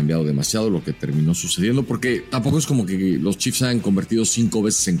hubiera cambiado demasiado lo que terminó sucediendo, porque tampoco es como que los Chiefs hayan convertido 5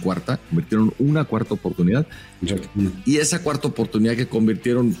 veces en cuarta, convirtieron una cuarta oportunidad. Y esa cuarta oportunidad que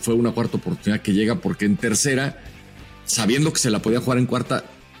convirtieron fue una cuarta oportunidad que llega porque en tercera, sabiendo que se la podía jugar en cuarta,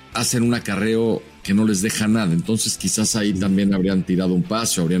 hacen un acarreo que no les deja nada. Entonces quizás ahí también habrían tirado un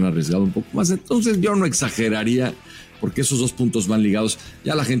pase o habrían arriesgado un poco más. Entonces yo no exageraría, porque esos 2 puntos van ligados.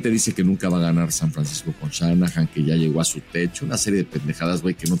 Ya la gente dice que nunca va a ganar San Francisco con Shanahan, que ya llegó a su techo, una serie de pendejadas,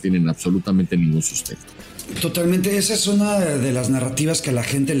 güey, que no tienen absolutamente ningún sustento. Totalmente, esa es una de las narrativas que a la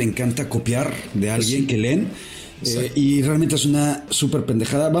gente le encanta copiar de alguien que leen, y realmente es una súper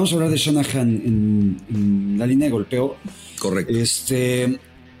pendejada. Vamos a hablar de Shanahan en la línea de golpeo. Correcto.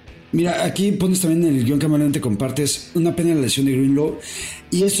 Mira, aquí pones también en el guión que amablemente compartes, una pena la lesión de Greenlaw,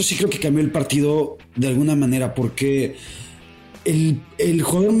 y esto sí creo que cambió el partido de alguna manera, porque el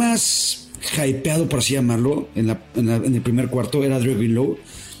jugador más hypeado, por así llamarlo, en el primer cuarto era Drew Greenlaw.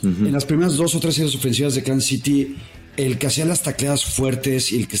 En las primeras 2 o 3 series ofensivas de Kansas City, el que hacía las tacleadas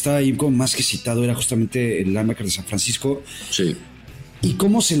fuertes y el que estaba ahí como más que citado era justamente el linebacker de San Francisco. Sí. Y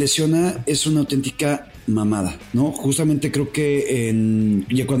cómo se lesiona es una auténtica mamada, ¿no? Justamente creo que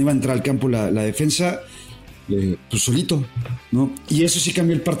ya cuando iba a entrar al campo la defensa, pues solito, ¿no? Y eso sí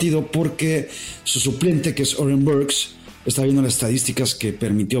cambió el partido, porque su suplente, que es Oren Burks, está viendo las estadísticas que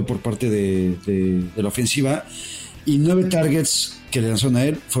permitió por parte de la ofensiva, y 9 targets que le lanzaron a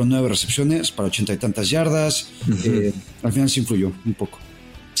él fueron 9 recepciones para 80 y tantas yardas. Al final sí influyó un poco.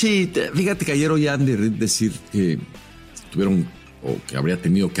 Sí, fíjate que ayer oí a Andy Reid decir que tuvieron, o que habría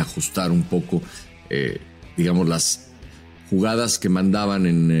tenido que ajustar un poco, digamos, las jugadas que mandaban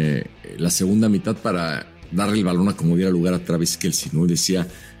en la segunda mitad para darle el balón a como diera lugar a Travis Kelce, ¿no? Y decía,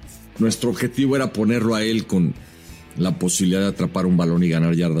 nuestro objetivo era ponerlo a él con la posibilidad de atrapar un balón y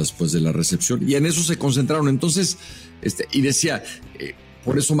ganar yardas después de la recepción, y en eso se concentraron. Entonces, y decía,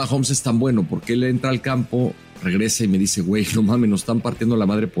 por eso Mahomes es tan bueno, porque él entra al campo, regresa y me dice, güey, no mames, nos están partiendo la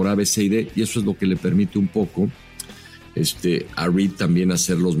madre por A, B, C y D, y eso es lo que le permite un poco a Reid también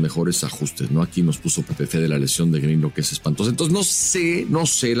hacer los mejores ajustes, ¿no? Aquí nos puso PPF de la lesión de Greenlaw, que es espantosa. Entonces no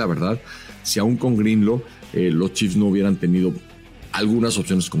sé la verdad, si aún con Greenlaw los Chiefs no hubieran tenido algunas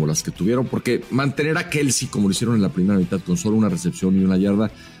opciones como las que tuvieron, porque mantener a Kelce como lo hicieron en la primera mitad con solo una recepción y una yarda,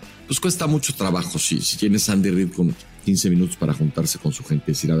 pues cuesta mucho trabajo. Si tienes a Andy Reid con 15 minutos para juntarse con su gente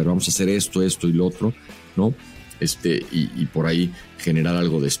y decir, a ver, vamos a hacer esto y lo otro, ¿no? Y por ahí generar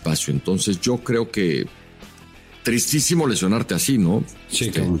algo de espacio. Entonces yo creo que tristísimo lesionarte así, ¿no? Sí,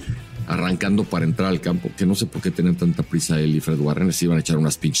 claro. arrancando para entrar al campo, que no sé por qué tenían tanta prisa él y Fred Warner, si iban a echar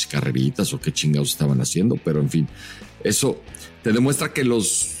unas pinches carreritas o qué chingados estaban haciendo, pero en fin, eso te demuestra que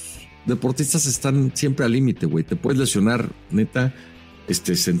los deportistas están siempre al límite, güey. Te puedes lesionar, neta,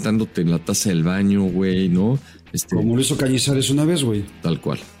 sentándote en la taza del baño, güey, ¿no? Como lo hizo Cañizares una vez, güey. Tal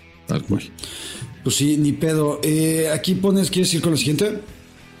cual. Pues sí, ni pedo. Aquí ¿quieres ir con la siguiente?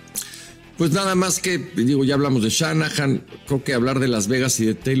 Pues nada más que, digo, ya hablamos de Shanahan, creo que hablar de Las Vegas y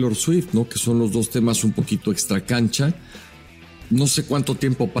de Taylor Swift, ¿no? Que son los dos temas un poquito extra cancha. No sé cuánto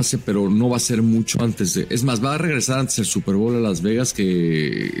tiempo pase, pero no va a ser mucho antes de... Es más, va a regresar antes el Super Bowl a Las Vegas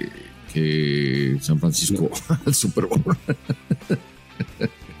que San Francisco al Super Bowl.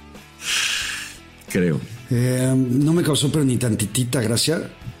 Creo. No me causó pero ni tantitita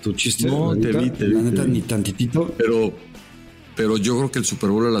gracia tu chiste. No, te vi. La neta, ni tantitito. Pero yo creo que el Super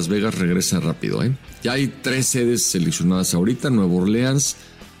Bowl a Las Vegas regresa rápido, ¿eh? Ya hay 3 sedes seleccionadas ahorita: Nueva Orleans,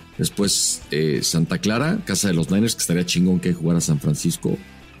 después Santa Clara, casa de los Niners, que estaría chingón que jugara San Francisco,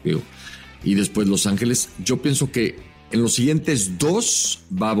 digo, y después Los Ángeles. Yo pienso que en los siguientes 2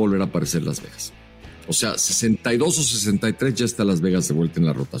 va a volver a aparecer Las Vegas. O sea, 62 o 63 ya está Las Vegas de vuelta en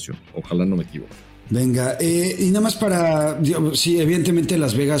la rotación. Ojalá no me equivoque. Venga, y nada más sí, evidentemente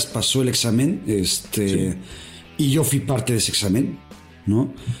Las Vegas pasó el examen, sí. Y yo fui parte de ese examen,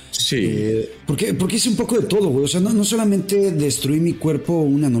 ¿no? Sí. Porque hice un poco de todo, güey. O sea, no solamente destruí mi cuerpo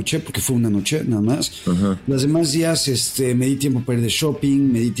una noche, porque fue una noche nada más. Uh-huh. Los demás días me di tiempo para ir de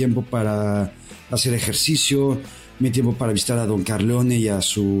shopping, me di tiempo para hacer ejercicio, me di tiempo para visitar a Don Carleone y a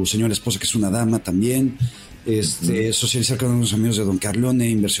su señora esposa, que es una dama también. Socializar con unos amigos de Don Carleone,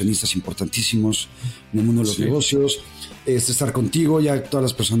 inversionistas importantísimos en el mundo de los negocios. Estar contigo, ya todas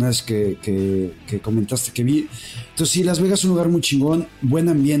las personas que comentaste que vi. Entonces sí, Las Vegas es un lugar muy chingón, buen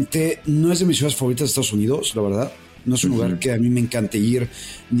ambiente, no es de mis ciudades favoritas de Estados Unidos, la verdad. No es un lugar que a mí me encante ir,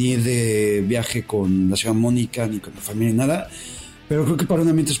 ni de viaje con la ciudad Mónica, ni con mi familia, ni nada. Pero creo que para un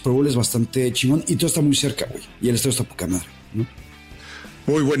ambiente Super Bowl es bastante chingón y todo está muy cerca, güey. Y el estadio está poca madre, ¿no?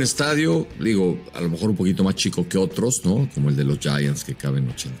 Muy buen estadio, digo, a lo mejor un poquito más chico que otros, ¿no? Como el de los Giants, que caben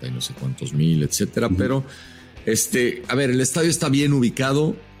 80 y no sé cuántos mil, etcétera, pero... a ver, el estadio está bien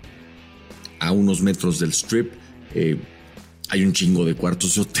ubicado a unos metros del Strip. Hay un chingo de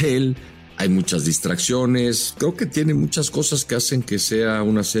cuartos de hotel, hay muchas distracciones. Creo que tiene muchas cosas que hacen que sea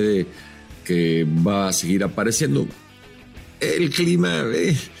una sede que va a seguir apareciendo. El clima,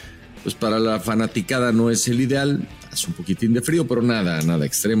 pues para la fanaticada no es el ideal. Hace un poquitín de frío, pero nada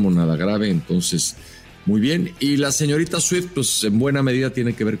extremo, nada grave. Entonces, muy bien. Y la señorita Swift, pues en buena medida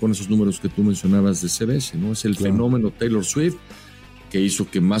tiene que ver con esos números que tú mencionabas de CBS, ¿no? Es el fenómeno Taylor Swift que hizo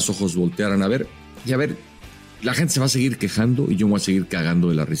que más ojos voltearan a ver. Y a ver, la gente se va a seguir quejando y yo me voy a seguir cagando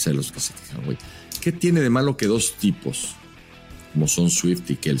de la risa de los que se quejan, güey. ¿Qué tiene de malo que 2 tipos, como son Swift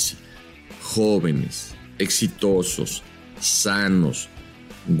y Kelsey, jóvenes, exitosos, sanos,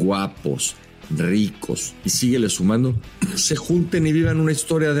 guapos, ricos, y síguele sumando, se junten y vivan una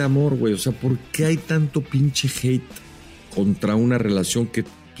historia de amor, güey? O sea, ¿por qué hay tanto pinche hate contra una relación que,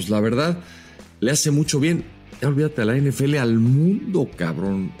 pues la verdad, le hace mucho bien? Ya olvídate, a la NFL, al mundo,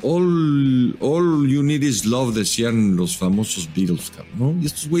 cabrón. All you need is love, decían los famosos Beatles, cabrón, ¿no? Y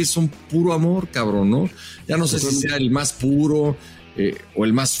estos güeyes son puro amor, cabrón, ¿no? Ya no sé si sea el más puro o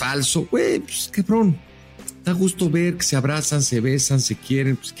el más falso, güey, pues cabrón. Da gusto ver que se abrazan, se besan, se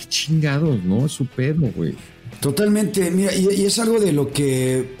quieren. Pues qué chingados, ¿no? Es su pedo, güey. Totalmente. Mira, y es algo de lo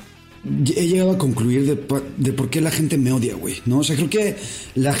que he llegado a concluir de por qué la gente me odia, güey, ¿no? O sea, creo que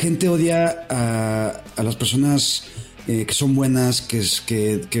la gente odia a las personas que son buenas,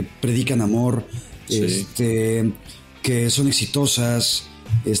 que predican amor, sí. Que son exitosas,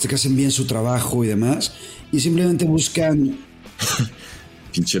 que hacen bien su trabajo y demás. Y simplemente buscan...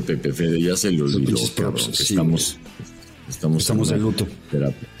 Pinche Pepe Fede, ya se le olvidó, cabrón, que sí, estamos de luto.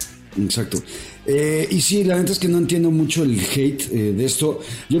 Terapia. Exacto. Y sí, la neta es que no entiendo mucho el hate de esto.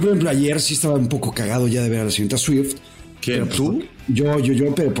 Yo, por ejemplo, ayer sí estaba un poco cagado ya de ver a la señorita Swift. ¿Quién, tú? Yo,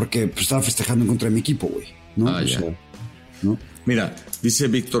 pero porque pues, estaba festejando en contra de mi equipo, güey, ¿no? Ya. Sea, ¿no? Mira, dice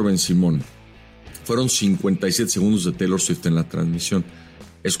Víctor Ben Simón, fueron 57 segundos de Taylor Swift en la transmisión.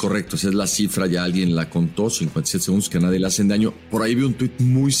 Es correcto, esa es la cifra, ya alguien la contó, 57 segundos que a nadie le hacen daño. Por ahí vi un tuit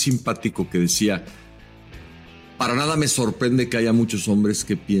muy simpático que decía: para nada me sorprende que haya muchos hombres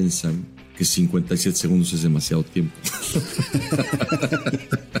que piensan que 57 segundos es demasiado tiempo.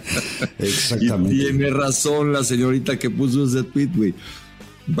 Exactamente. Y tiene razón la señorita que puso ese tweet, güey.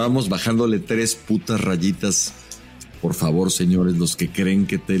 Vamos bajándole 3 putas rayitas. Por favor, señores, los que creen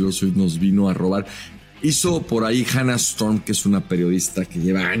que Taylor Swift nos vino a robar. Hizo por ahí Hannah Storm, que es una periodista que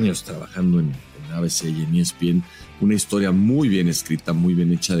lleva años trabajando en ABC y en ESPN, una historia muy bien escrita, muy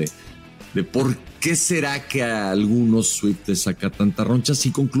bien hecha de por qué será que a algunos Swift les saca tanta roncha,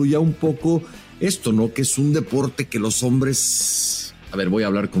 si concluya un poco esto, ¿no? Que es un deporte que los hombres, a ver, voy a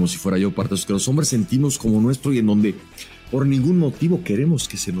hablar como si fuera yo parte, que los hombres sentimos como nuestro y en donde por ningún motivo queremos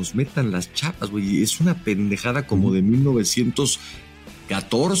que se nos metan las chapas, güey. Es una pendejada como de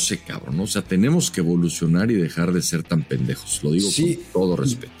 1914, cabrón, ¿no? O sea, tenemos que evolucionar y dejar de ser tan pendejos. Lo digo con todo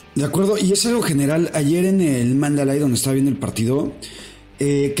respeto. De acuerdo, y es algo general. Ayer en el Mandalay, donde estaba viendo el partido,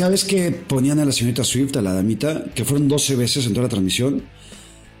 cada vez que ponían a la señorita Swift, a la damita, que fueron 12 veces en toda la transmisión,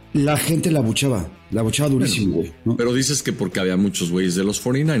 la gente la abuchaba durísimo, güey, ¿no? Pero dices que porque había muchos güeyes de los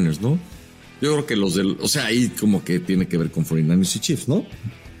 49ers, ¿no? Yo creo que o sea, ahí como que tiene que ver con 49ers y Chiefs, ¿no?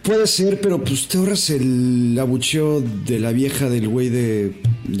 Puede ser, pero pues te ahorras el abucheo de la vieja del güey de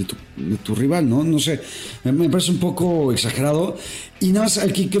tu rival, ¿no? No sé, me parece un poco exagerado. Y nada más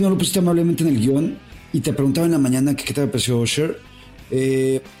aquí que no lo pusiste amablemente en el guión y te preguntaba en la mañana que qué te pareció Usher.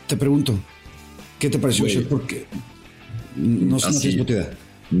 Te pregunto, ¿qué te pareció Usher? Porque no tienes puta idea.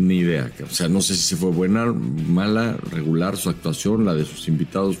 Ni idea, o sea, no sé si se fue buena, mala, regular su actuación, la de sus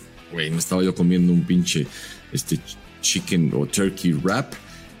invitados. Güey, me estaba yo comiendo un pinche chicken o turkey wrap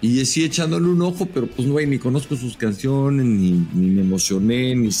y sí echándole un ojo, pero pues güey, ni conozco sus canciones, ni me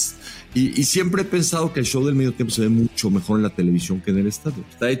emocioné, y siempre he pensado que el show del medio tiempo se ve mucho mejor en la televisión que en el estadio.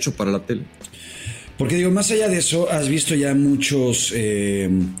 Está hecho para la tele. Porque digo, más allá de eso, has visto ya muchos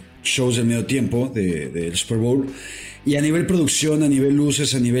shows del medio tiempo del Super Bowl. Y a nivel producción, a nivel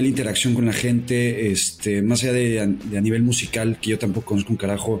luces, a nivel interacción con la gente, más allá de a nivel musical, que yo tampoco conozco un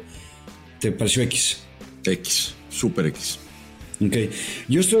carajo, ¿te pareció X? X, super X. Ok.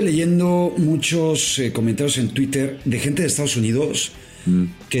 Yo estoy leyendo muchos comentarios en Twitter de gente de Estados Unidos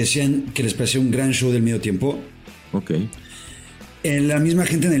que decían que les parecía un gran show del medio tiempo. Ok. La misma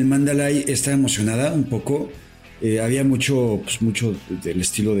gente en el Mandalay está emocionada un poco. Había mucho del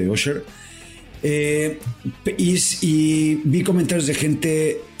estilo de Usher. Y vi comentarios de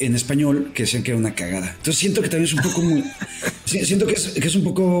gente en español que decían que era una cagada. Entonces siento que también es un poco siento que es un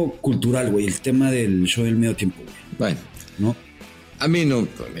poco cultural, güey, el tema del show del medio tiempo, güey. Bueno, ¿no? A mí no,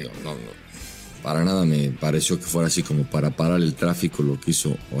 para nada me pareció que fuera así como para parar el tráfico lo que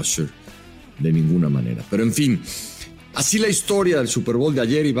hizo Usher, de ninguna manera. Pero en fin, así la historia del Super Bowl de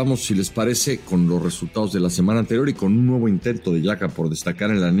ayer, y vamos, si les parece, con los resultados de la semana anterior y con un nuevo intento de Yaka por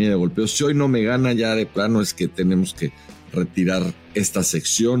destacar en la línea de golpeos. Si hoy no me gana ya de plano, es que tenemos que retirar esta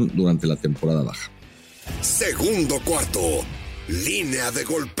sección durante la temporada baja. Segundo cuarto, línea de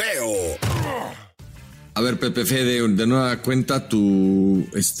golpeo. A ver, Pepe Fede, de nueva cuenta tu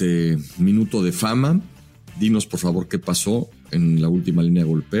minuto de fama. Dinos, por favor, qué pasó en la última línea de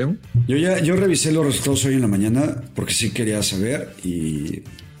golpeo. Yo revisé los resultados hoy en la mañana porque sí quería saber y...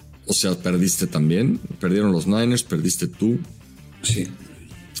 O sea, perdiste también. Perdieron los Niners, perdiste tú. Sí.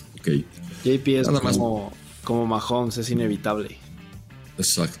 Ok. JP es como Mahomes, es inevitable.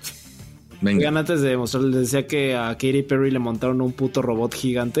 Exacto. Venga. Oigan, antes de mostrarles, les decía que a Katy Perry le montaron un puto robot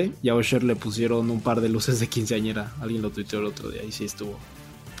gigante y a Usher le pusieron un par de luces de quinceañera. Alguien lo tuiteó el otro día y sí estuvo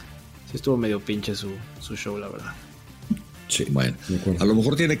medio pinche su show, la verdad. Sí, bueno, a lo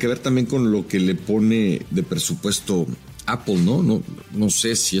mejor tiene que ver también con lo que le pone de presupuesto Apple, ¿no? No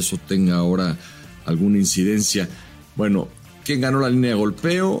sé si eso tenga ahora alguna incidencia. Bueno, ¿quién ganó la línea de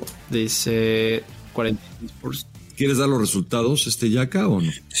golpeo? Dice 46%. ¿Quieres dar los resultados, Yaka, o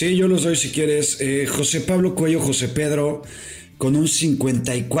no? Sí, yo los doy si quieres. José Pablo Cuello, José Pedro, con un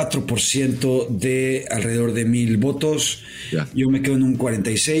 54% de alrededor de 1,000 votos. Ya. Yo me quedo en un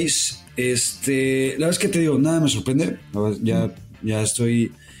 46%. La verdad es que te digo, nada me sorprende. Ya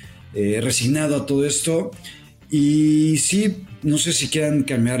estoy resignado a todo esto. Y sí, no sé si quieran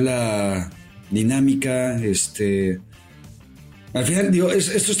cambiar la dinámica. Al final, digo,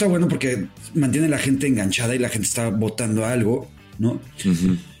 esto está bueno porque mantiene a la gente enganchada y la gente está votando a algo, ¿no?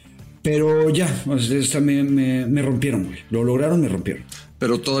 Uh-huh. Pero ya, me rompieron, güey. Lo lograron, me rompieron.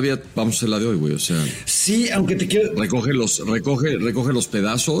 Pero todavía vamos a hacer la de hoy, güey. O sea. Sí, aunque te quiero. Recoge los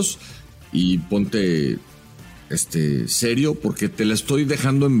pedazos y ponte serio, porque te la estoy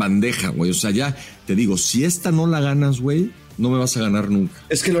dejando en bandeja, güey. O sea, ya te digo, si esta no la ganas, güey, no me vas a ganar nunca.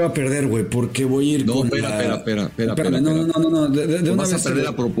 Es que lo voy a perder, güey, porque voy a ir con espera. No. ¿De ¿Vas a perder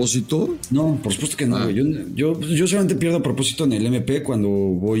a propósito? No, por supuesto que no, güey. Yo solamente pierdo a propósito en el MP cuando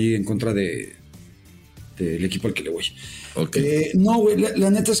voy en contra del equipo al que le voy. Okay. No, güey, la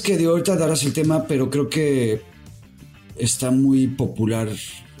neta es que de ahorita darás el tema, pero creo que está muy popular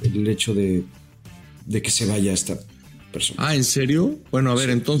el hecho de que se vaya esta persona. Ah, ¿en serio? Bueno, a ver,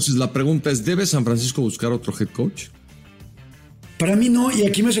 entonces la pregunta es, ¿debe San Francisco buscar otro head coach? Para mí no, y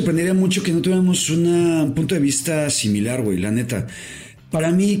aquí me sorprendería mucho que no tuviéramos un punto de vista similar, güey, la neta. Para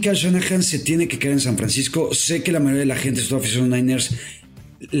mí, Kyle Shanahan se tiene que quedar en San Francisco. Sé que la mayoría de la gente, sobre todo aficionados Niners,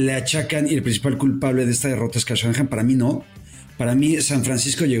 le achacan y el principal culpable de esta derrota es Kyle Shanahan. Para mí no. Para mí, San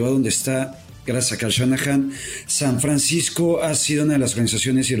Francisco llegó a donde está gracias a Kyle Shanahan. San Francisco ha sido una de las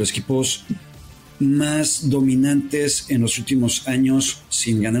organizaciones y de los equipos más dominantes en los últimos años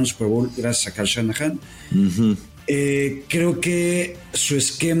sin ganar un Super Bowl gracias a Kyle Shanahan. Uh-huh. Creo que su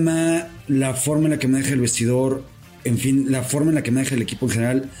esquema, la forma en la que maneja el vestidor, en fin, la forma en la que maneja el equipo en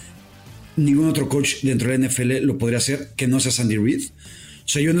general, ningún otro coach dentro de la NFL lo podría hacer que no sea Andy Reid. O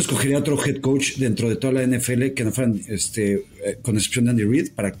sea, yo no escogería otro head coach dentro de toda la NFL que no fueran, con excepción de Andy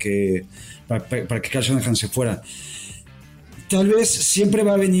Reid, para que Kyle Shanahan se fuera. Tal vez siempre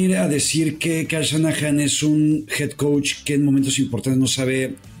va a venir a decir que Kyle Shanahan es un head coach que en momentos importantes no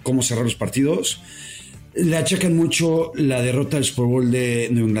sabe cómo cerrar los partidos. Le achacan mucho la derrota del Super Bowl de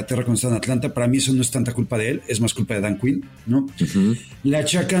Nueva Inglaterra cuando estaba en Atlanta. Para mí eso no es tanta culpa de él, es más culpa de Dan Quinn, ¿no? Uh-huh. Le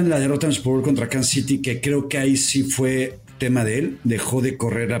achacan la derrota en el Super Bowl contra Kansas City, que creo que ahí sí fue tema de él. Dejó de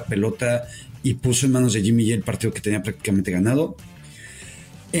correr la pelota y puso en manos de Jimmy G el partido que tenía prácticamente ganado.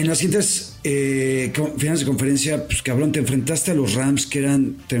 En las siguientes finales de conferencia, pues cabrón, te enfrentaste a los Rams, que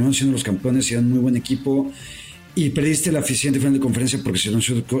terminaron siendo los campeones y eran muy buen equipo, y perdiste la eficiente final de conferencia porque se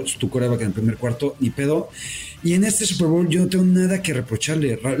lanzó tu quarterback en el primer cuarto, ni pedo. Y en este Super Bowl yo no tengo nada que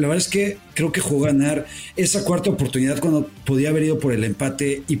reprocharle. La verdad es que creo que jugó a ganar esa cuarta oportunidad cuando podía haber ido por el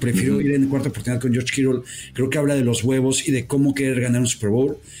empate y prefirió ir en cuarta oportunidad con George Kittle. Creo que habla de los huevos y de cómo querer ganar un Super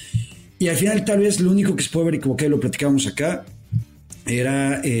Bowl. Y al final tal vez lo único que se puede ver, y como que lo platicábamos acá,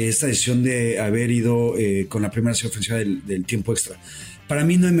 era esta decisión de haber ido con la primera serie ofensiva del tiempo extra. Para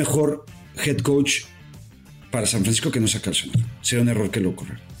mí no hay mejor head coach para San Francisco que no sea Kyle Shanahan. Sería un error que lo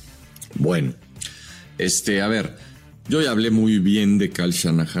ocurra. Bueno, a ver, yo ya hablé muy bien de Kyle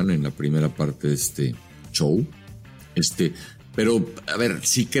Shanahan en la primera parte de este show. Pero, a ver,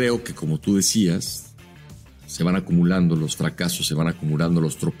 sí creo que, como tú decías, se van acumulando los fracasos, se van acumulando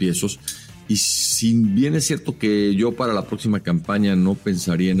los tropiezos. Y si bien es cierto que yo para la próxima campaña no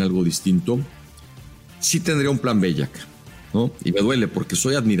pensaría en algo distinto, sí tendría un plan B, Jack, ¿no? Y me duele porque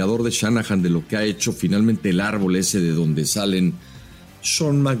soy admirador de Shanahan, de lo que ha hecho finalmente el árbol ese de donde salen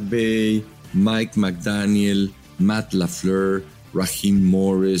Sean McVay, Mike McDaniel, Matt LaFleur, Raheem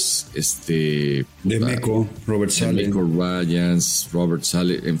Morris, Demeco, Robert Saleh, Demeco Ryans, Robert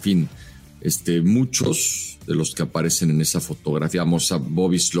Saleh, en fin, muchos de los que aparecen en esa fotografía, vamos a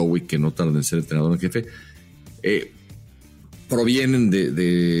Bobby Slowick, que no tarda en ser entrenador en jefe, provienen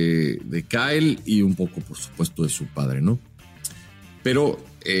de Kyle y un poco, por supuesto, de su padre, ¿no? Pero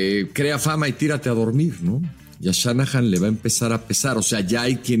crea fama y tírate a dormir, ¿no? Y a Shanahan le va a empezar a pesar. O sea, ya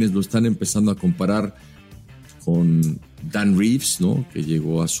hay quienes lo están empezando a comparar con Dan Reeves, ¿no? Que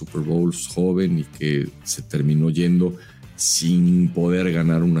llegó a Super Bowls joven y que se terminó yendo sin poder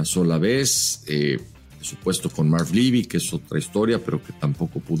ganar una sola vez. Por supuesto, con Marv Levy, que es otra historia, pero que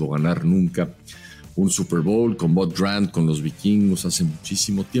tampoco pudo ganar nunca un Super Bowl. Con Bud Grant, con los vikingos hace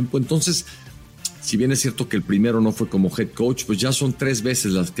muchísimo tiempo. Entonces, si bien es cierto que el primero no fue como head coach, pues ya son 3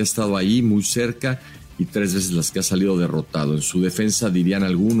 veces las que ha estado ahí muy cerca y 3 veces las que ha salido derrotado. En su defensa dirían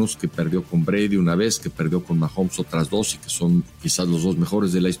algunos que perdió con Brady una vez, que perdió con Mahomes otras 2 y que son quizás los 2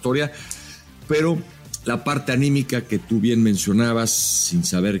 mejores de la historia. Pero la parte anímica que tú bien mencionabas, sin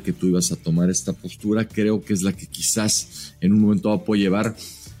saber que tú ibas a tomar esta postura, creo que es la que quizás en un momento dado puede llevar,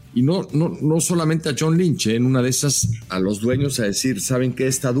 y no solamente a John Lynch, en una de esas a los dueños a decir, ¿saben qué?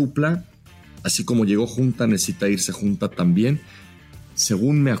 Esta dupla, así como llegó junta, necesita irse junta también.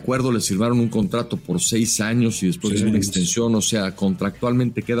 Según me acuerdo, les firmaron un contrato por 6 años y después de una extensión, o sea,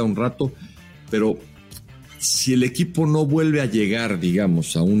 contractualmente queda un rato, pero si el equipo no vuelve a llegar,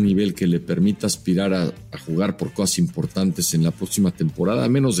 digamos, a un nivel que le permita aspirar a jugar por cosas importantes en la próxima temporada, a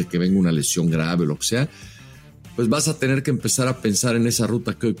menos de que venga una lesión grave o lo que sea, pues vas a tener que empezar a pensar en esa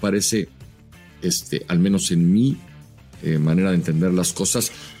ruta que hoy parece, al menos en mi manera de entender las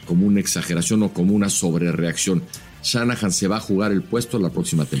cosas, como una exageración o como una sobrereacción. Shanahan se va a jugar el puesto la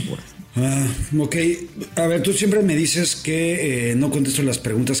próxima temporada. Ok, a ver, tú siempre me dices que no contesto las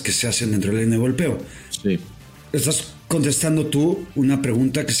preguntas que se hacen dentro del línea de golpeo. Sí. Estás contestando tú una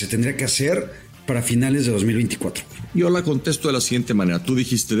pregunta que se tendría que hacer para finales de 2024. Yo la contesto de la siguiente manera. Tú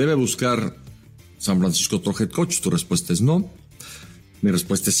dijiste, ¿debe buscar San Francisco otro head coach? Tu respuesta es no. Mi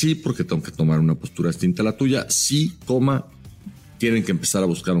respuesta es sí, porque tengo que tomar una postura distinta a la tuya. Sí, tienen que empezar a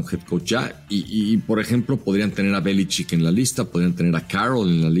buscar un head coach ya. Y por ejemplo, podrían tener a Belichick en la lista, podrían tener a Carroll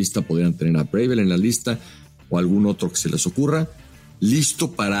en la lista, podrían tener a Bravel en la lista o algún otro que se les ocurra,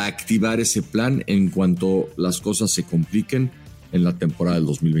 listo para activar ese plan en cuanto las cosas se compliquen en la temporada del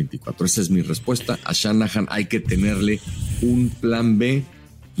 2024. Esa es mi respuesta. A Shanahan hay que tenerle un plan B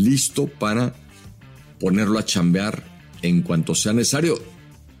listo para ponerlo a chambear en cuanto sea necesario,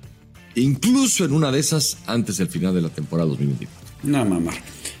 incluso en una de esas antes del final de la temporada 2024. No, mamá.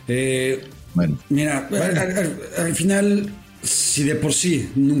 Bueno. Mira, al final, si de por sí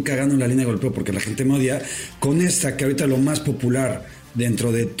nunca gano la línea de golpeo porque la gente me odia, con esta que ahorita lo más popular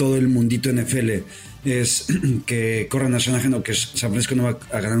dentro de todo el mundito NFL es que corran a Shanahan o que San Francisco no va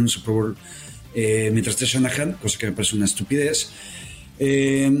a ganar un Super Bowl mientras esté Shanahan, cosa que me parece una estupidez.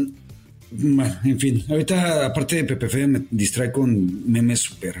 Bueno, en fin, ahorita aparte de PPF me distrae con memes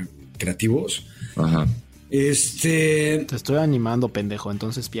súper creativos. Ajá. Te estoy animando, pendejo,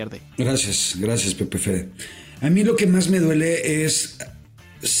 entonces pierde. Gracias, PPF. A mí lo que más me duele es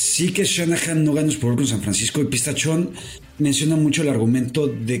sí que Shanahan no gana un Super Bowl con San Francisco, y Pistachón menciona mucho el argumento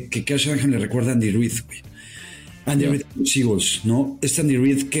de que a Shanahan le recuerda a Andy Reid, güey. Andy Reid con los Eagles, ¿no? Este Andy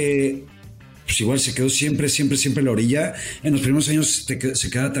Reid que pues igual se quedó siempre a la orilla. En los primeros años se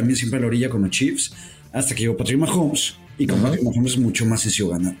queda también siempre a la orilla con los Chiefs, hasta que llegó Patrick Mahomes. Y con Patrick Mahomes es mucho más sencillo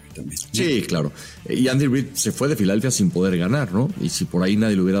ganar también, ¿no? Sí, claro. Y Andy Reid se fue de Filadelfia sin poder ganar, ¿no? Y si por ahí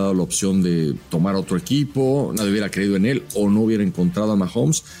nadie le hubiera dado la opción de tomar otro equipo, nadie hubiera creído en él o no hubiera encontrado a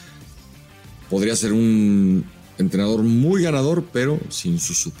Mahomes, podría ser un entrenador muy ganador, pero sin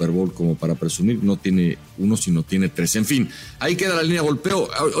su Super Bowl como para presumir. No tiene uno, sino tiene tres. En fin, ahí queda la línea de golpeo.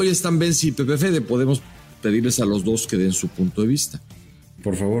 Hoy están Benzi y Pepe Fede. Podemos pedirles a los dos que den su punto de vista.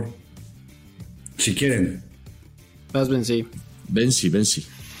 Por favor. Si quieren. Vas, Benzi. Benzi.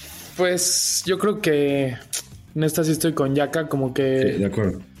 Pues yo creo que en esta sí estoy con Yaka, como que sí, de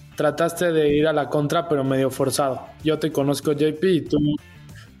acuerdo. Trataste de ir a la contra, pero medio forzado. Yo te conozco, JP, y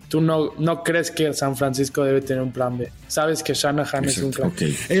tú no crees que San Francisco debe tener un plan B. Sabes que Shanahan es un crack.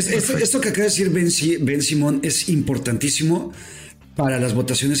 Okay. Esto que acaba de decir Ben Simón es importantísimo para las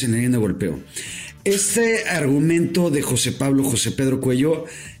votaciones en la línea de golpeo. Este argumento de José Pedro Cuello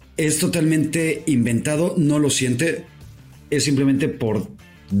es totalmente inventado, no lo siente, es simplemente por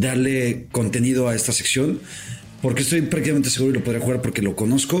darle contenido a esta sección, porque estoy prácticamente seguro y lo podría jugar porque lo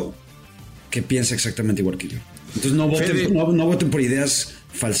conozco, que piensa exactamente igual que yo. Entonces no voten por ideas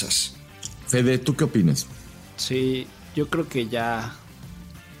falsas. Fede, ¿tú qué opinas? Sí, yo creo que ya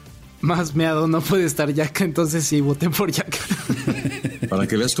más meado no puede estar Yaka, entonces sí, voté por Yaka. Para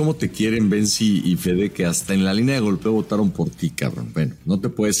que veas cómo te quieren Benzi y Fede, que hasta en la línea de golpeo votaron por ti, cabrón. Bueno, no te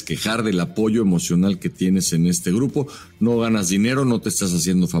puedes quejar del apoyo emocional que tienes en este grupo. No ganas dinero, no te estás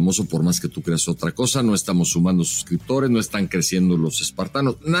haciendo famoso por más que tú creas otra cosa. No estamos sumando suscriptores, no están creciendo los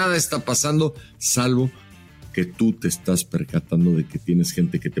espartanos. Nada está pasando, salvo que tú te estás percatando de que tienes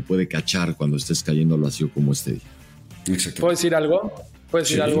gente que te puede cachar cuando estés cayendo al vacío como este día. Exacto. ¿Puedo decir algo? ¿Puedo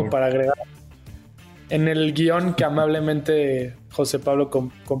decir algo para agregar? En el guión que amablemente José Pablo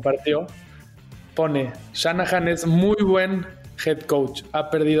compartió, pone: Shanahan es muy buen head coach. Ha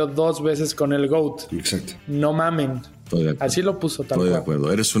perdido 2 veces con el GOAT. Exacto. No mamen. Así lo puso tal cual. Estoy de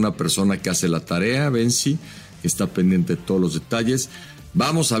acuerdo. Eres una persona que hace la tarea, Benzi, que está pendiente de todos los detalles.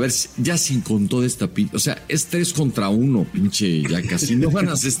 Vamos a ver, ya sin con toda esta o sea, es 3 contra 1, pinche, ya casi no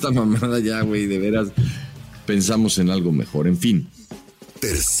ganas esta mamada ya, güey, de veras. Pensamos en algo mejor, en fin.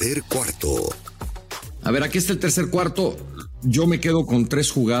 Tercer cuarto. A ver, aquí está el tercer cuarto. Yo me quedo con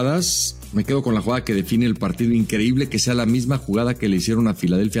 3 jugadas. Me quedo con la jugada que define el partido. Increíble que sea la misma jugada que le hicieron a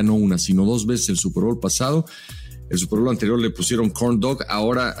Filadelfia, no una, sino 2 veces el Super Bowl pasado. El Super Bowl anterior le pusieron Corn Dog.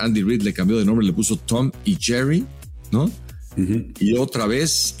 Ahora Andy Reid le cambió de nombre, le puso Tom y Jerry, ¿no? Uh-huh. Y otra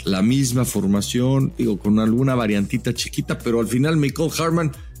vez la misma formación, digo, con alguna variantita chiquita, pero al final Mecole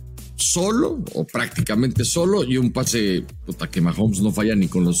Hardman solo o prácticamente solo, y un pase que Mahomes no falla ni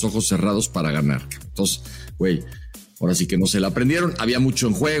con los ojos cerrados para ganar. Entonces, güey, ahora sí que no se la aprendieron. Había mucho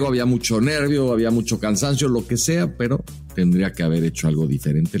en juego, había mucho nervio, había mucho cansancio, lo que sea, pero tendría que haber hecho algo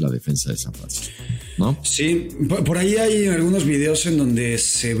diferente la defensa de San Francisco, ¿no? Sí, por ahí hay algunos videos en donde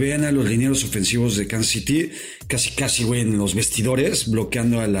se ven a los linieros ofensivos de Kansas City casi, güey, en los vestidores,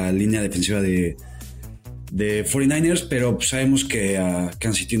 bloqueando a la línea defensiva de 49ers, pero sabemos que a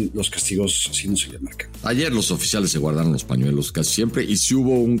Kansas City los castigos así no se le marcan. Ayer los oficiales se guardaron los pañuelos casi siempre, y si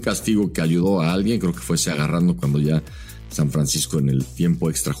hubo un castigo que ayudó a alguien, creo que fue ese agarrando cuando ya San Francisco en el tiempo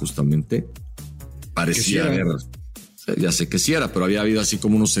extra justamente parecía haber, ya sé que sí era, pero había habido así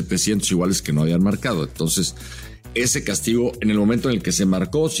como unos 700 iguales que no habían marcado. Entonces ese castigo en el momento en el que se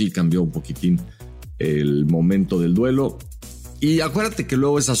marcó sí cambió un poquitín el momento del duelo. Y acuérdate que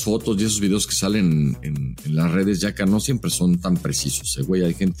luego esas fotos y esos videos que salen en las redes, ya que no siempre son tan precisos, güey.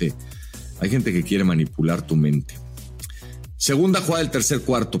 Hay gente que quiere manipular tu mente. Segunda jugada del tercer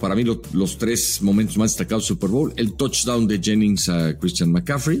cuarto, para mí los tres momentos más destacados del Super Bowl, el touchdown de Jennings a Christian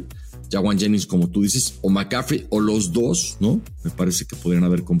McCaffrey, Jawan Jennings como tú dices, o McCaffrey, o los dos, ¿no? Me parece que podrían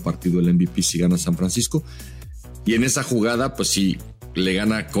haber compartido el MVP si gana San Francisco. Y en esa jugada, pues sí, le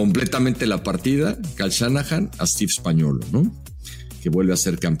gana completamente la partida Kyle Shanahan a Steve Spagnuolo, ¿no? Que vuelve a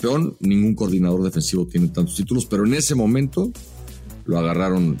ser campeón. Ningún coordinador defensivo tiene tantos títulos, pero en ese momento lo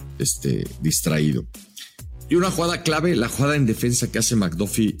agarraron distraído. Y una jugada clave, la jugada en defensa que hace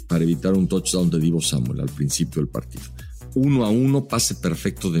McDuffie para evitar un touchdown de Deebo Samuel al principio del partido. 1-1, pase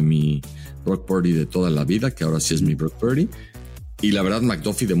perfecto de mi Brock Purdy de toda la vida, que ahora sí es mi Brock Purdy. Y la verdad,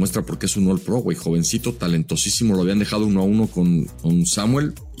 McDuffie demuestra por qué es un All-Pro, güey. Jovencito, talentosísimo. Lo habían dejado 1-1 con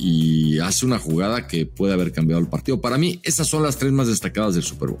Samuel y hace una jugada que puede haber cambiado el partido. Para mí, esas son las tres más destacadas del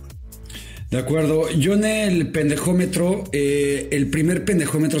Super Bowl. De acuerdo. Yo en el pendejómetro, el primer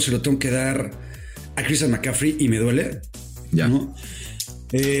pendejómetro se lo tengo que dar a Christian McCaffrey y me duele. Ya. ¿No?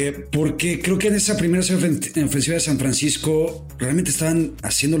 Porque creo que en esa primera ofensiva de San Francisco realmente estaban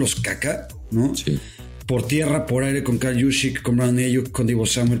haciéndolos caca, ¿no? Sí. Por tierra, por aire, con Kyle Juszczyk, con Brandon Ayuk, con Deebo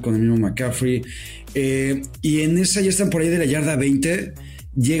Samuel, con el mismo McCaffrey. Y en esa ya están por ahí de la yarda 20.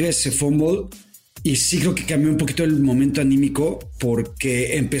 Llega ese fumble. Y sí creo que cambió un poquito el momento anímico,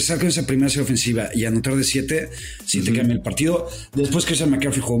 porque empezar con esa primera serie ofensiva y anotar de 7, sí te cambia el partido. Después Christian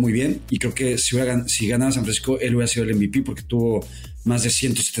McCaffrey jugó muy bien y creo que si ganaba San Francisco, él hubiera sido el MVP porque tuvo más de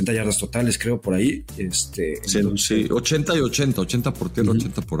 170 yardas totales, creo, por ahí. Sí, 80 y 80 por tierra,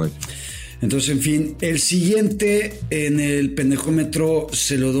 80 por ahí. Entonces, en fin, el siguiente en el pendejómetro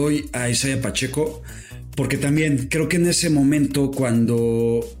se lo doy a Isaiah Pacheco, porque también creo que en ese momento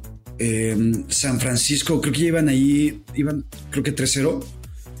cuando San Francisco, creo que iban creo que 3-0.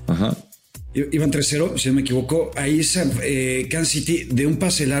 Ajá. Iban 3-0, si no me equivoco. Ahí Kansas City, de un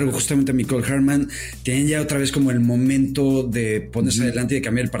pase largo justamente a Mecole Hardman, tenían ya otra vez como el momento de ponerse adelante y de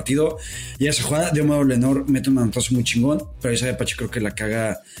cambiar el partido. Y esa jugada, de un modo Lenor mete un manotazo muy chingón, pero Isaiah Pacheco creo que la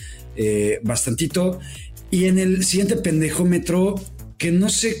caga bastantito. Y en el siguiente pendejómetro, que no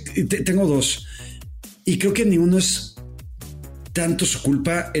sé, tengo dos. Y creo que ni uno es tanto su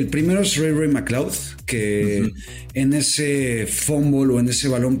culpa. El primero es Ray McLeod, que en ese fumble o en ese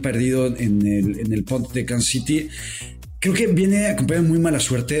balón perdido en el punt de Kansas City, creo que viene acompañado de muy mala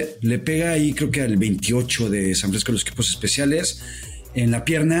suerte. Le pega ahí, creo que al 28 de San Francisco, los equipos especiales, en la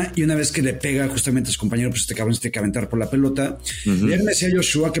pierna, y una vez que le pega justamente a su compañero, pues este cabrón se tiene que aventar por la pelota. Y él me decía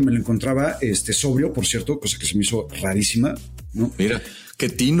Joshua que me lo encontraba sobrio, por cierto, cosa que se me hizo rarísima, ¿no? Mira, qué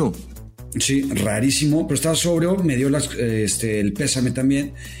tino. Sí, rarísimo, pero estaba sobrio, me dio el pésame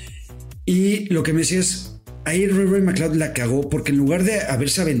también. Y lo que me decía es, ahí Ray McLeod la cagó, porque en lugar de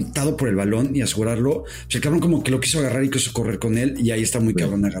haberse aventado por el balón y asegurarlo, pues el cabrón como que lo quiso agarrar y quiso correr con él, y ahí está muy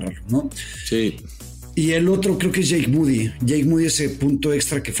cabrón agarrarlo, ¿no? Sí. Y el otro creo que es Jake Moody, ese punto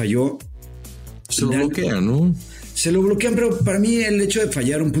extra que falló. Se lo bloquean, ¿no? Se lo bloquean, pero para mí el hecho de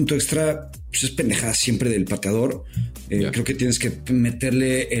fallar un punto extra pues es pendejada siempre del pateador. Creo que tienes que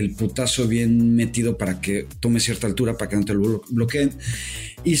meterle el putazo bien metido para que tome cierta altura, para que no te lo bloqueen.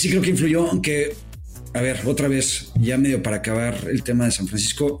 Y sí creo que influyó, aunque, a ver, otra vez, ya medio para acabar el tema de San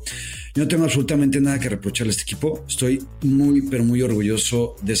Francisco, yo no tengo absolutamente nada que reprocharle a este equipo. Estoy muy, pero muy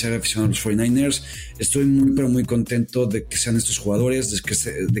orgulloso de ser aficionado a los 49ers. Estoy muy, pero muy contento de que sean estos jugadores, de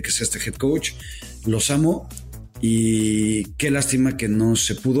que sea este head coach. Los amo. Y qué lástima que no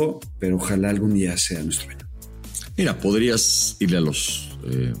se pudo, pero ojalá algún día sea nuestro año. Mira, podrías irle a los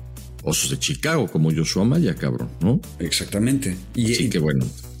Osos de Chicago como Joshua Maya, cabrón, ¿no? Exactamente. Así que bueno.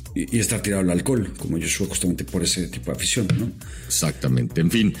 Y estar tirado al alcohol, como Joshua, justamente por ese tipo de afición, ¿no? Exactamente.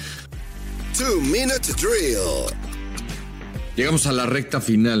 En fin. 2-minute drill. Llegamos a la recta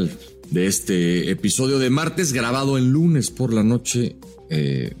final de este episodio de martes, grabado el lunes por la noche,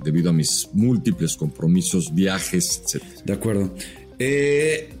 debido a mis múltiples compromisos, viajes, etc. De acuerdo.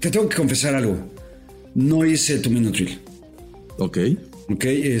 Te tengo que confesar algo. No hice 2-minute drill. Ok.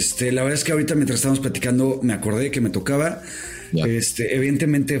 La verdad es que ahorita mientras estábamos platicando me acordé que me tocaba. Ya.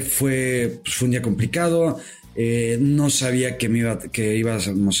 Evidentemente fue un día complicado. No sabía que íbamos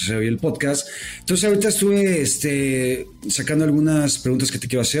a hacer hoy el podcast. Entonces ahorita estuve sacando algunas preguntas que te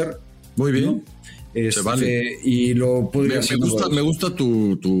quiero hacer. Muy bien, ¿no? Se vale. Y lo podría hacer. Me gusta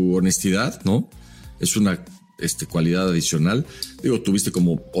tu honestidad, ¿no? Es una cualidad adicional. Digo, tuviste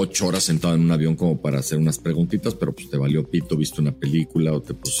como 8 horas sentado en un avión como para hacer unas preguntitas, pero pues te valió pito, viste una película o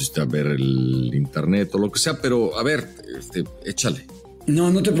te pusiste a ver el internet o lo que sea, pero a ver, échale.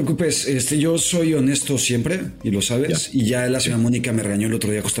 No te preocupes, yo soy honesto siempre y lo sabes. Ya. Y ya la señora Mónica me regañó el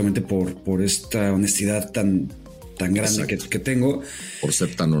otro día justamente por esta honestidad tan grande que tengo. Por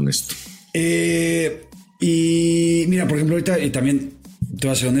ser tan honesto. Y mira, por ejemplo, ahorita, y también te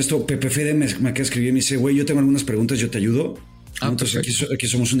voy a ser honesto, Pepe Fede me acaba de escribir y me dice, güey, yo tengo algunas preguntas, yo te ayudo. Entonces aquí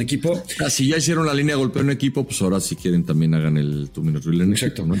somos un equipo. Si ya hicieron la línea de golpeo en equipo, pues ahora si quieren también hagan el 2 Minute Drill en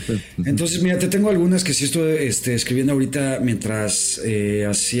Exacto. equipo, ¿no? Entonces, mira, te tengo algunas que sí estoy escribiendo ahorita mientras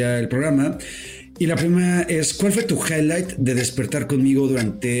hacía el programa. Y la primera es, ¿cuál fue tu highlight de despertar conmigo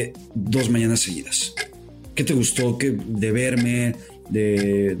durante 2 mañanas seguidas? ¿Qué te gustó de verme,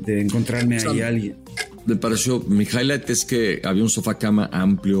 de encontrarme ahí a alguien? Me pareció, mi highlight es que había un sofá cama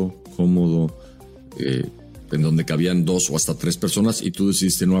amplio, cómodo, en donde cabían 2 o hasta 3 personas y tú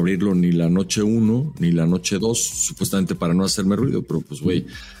decidiste no abrirlo ni la noche 1 ni la noche 2, supuestamente para no hacerme ruido, pero pues güey,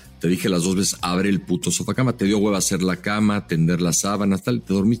 te dije las 2 veces, abre el puto sofá cama, te dio hueva hacer la cama, tender las sábanas, tal,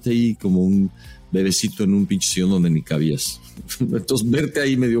 te dormiste ahí como un bebecito en un pinche sillón donde ni cabías. Entonces verte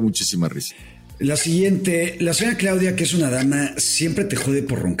ahí me dio muchísima risa. La siguiente, la señora Claudia, que es una dama, ¿siempre te jode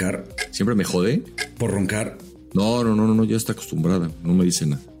por roncar? ¿Siempre me jode? ¿Por roncar? No, ya está acostumbrada, no me dice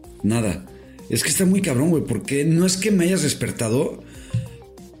nada. Nada. Es que está muy cabrón, güey, porque no es que me hayas despertado,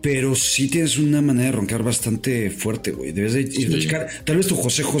 pero sí tienes una manera de roncar bastante fuerte, güey. Debes de ir a checar. Tal vez tu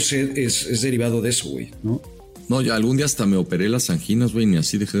José es derivado de eso, güey, ¿no? No, ya algún día hasta me operé las anginas, güey, ni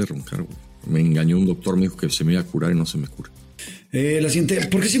así dejé de roncar, güey. Me engañó un doctor, me dijo que se me iba a curar y no se me cura. La siguiente,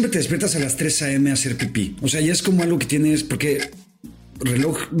 ¿por qué siempre te despiertas a las 3 a.m. a hacer pipí? O sea, ya es como algo que tienes, porque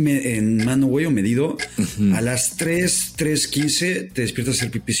reloj en mano, güey, o medido, a las 3:15 te despiertas a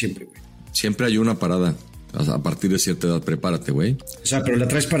hacer pipí siempre, güey. Siempre hay una parada. A partir de cierta edad, prepárate, güey. O sea, ¿pero la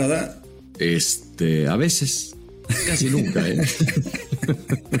traes parada? A veces. Casi nunca,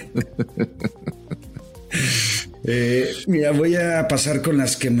 Mira, voy a pasar con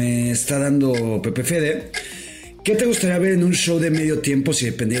las que me está dando Pepe Fede. ¿Qué te gustaría ver en un show de medio tiempo si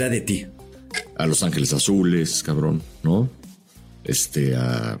dependiera de ti? A Los Ángeles Azules, cabrón, ¿no?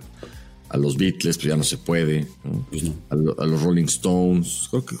 A los Beatles, pues ya no se puede, ¿no? Pues no. A los Rolling Stones,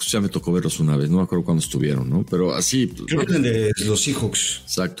 creo que ya me tocó verlos una vez, no me acuerdo cuándo estuvieron, ¿no? Pero así... Pues, creo que el de los Seahawks.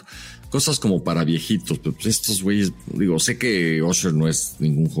 Exacto. Cosas como para viejitos, pero pues estos güeyes, digo, sé que Usher no es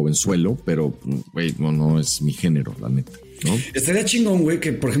ningún jovenzuelo, pero, güey, no es mi género, la neta, ¿no? Estaría chingón, güey,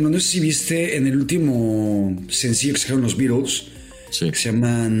 que, por ejemplo, no sé si viste en el último sencillo que sacaron los Beatles, que se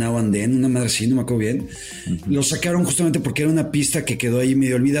llama Now and Then, una madre así, no me acuerdo bien. Lo sacaron justamente porque era una pista que quedó ahí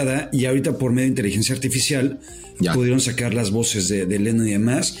medio olvidada y ahorita por medio de inteligencia artificial pudieron sacar las voces de Lennon y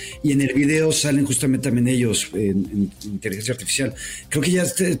demás, y en el video salen justamente también ellos en inteligencia artificial. Creo que ya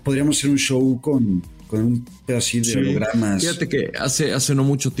podríamos hacer un show con un pedacito de hologramas. Fíjate que hace no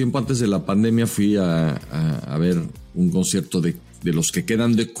mucho tiempo, antes de la pandemia, fui a ver un concierto de los que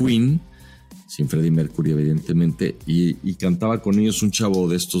quedan de Queen, sin Freddie Mercury, evidentemente, y cantaba con ellos un chavo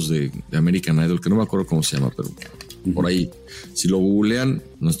de estos de American Idol, que no me acuerdo cómo se llama, pero por ahí, si lo googlean,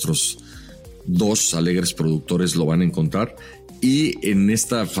 nuestros 2 alegres productores lo van a encontrar. Y en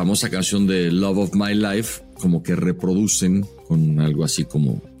esta famosa canción de Love of My Life, como que reproducen con algo así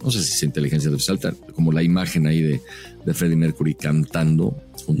como, no sé si es inteligencia artificial, como la imagen ahí de Freddie Mercury cantando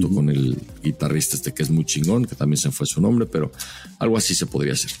junto con el guitarrista que es muy chingón, que también se me fue su nombre, pero algo así se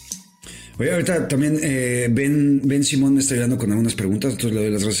podría hacer. Oye, ahorita también Ben Simón me está ayudando con algunas preguntas, entonces le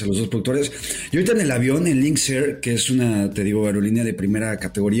doy las gracias a los 2 productores. Y ahorita en el avión, en Lynx Air, que es una, te digo, aerolínea de primera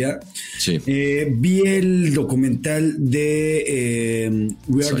categoría, vi el documental de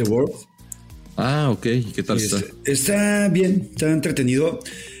We Are the World. Ah, ok. ¿Y qué tal está? Está bien, está entretenido,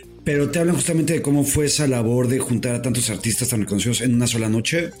 pero te hablan justamente de cómo fue esa labor de juntar a tantos artistas tan reconocidos en una sola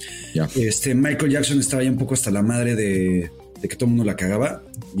noche. Michael Jackson estaba ya un poco hasta la madre de que todo el mundo la cagaba,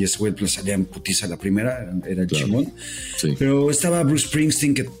 y ese güey pues salía en putiza la primera, era el chingón. Pero estaba Bruce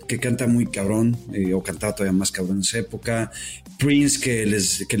Springsteen que canta muy cabrón, o cantaba todavía más cabrón en esa época. Prince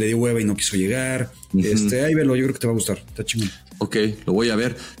que le dio hueva y no quiso llegar. Ahí velo, yo creo que te va a gustar, está chingón. Ok, lo voy a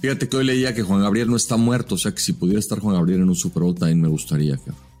ver. Fíjate que hoy leía que Juan Gabriel no está muerto, o sea que si pudiera estar Juan Gabriel en un Super Bowl también me gustaría,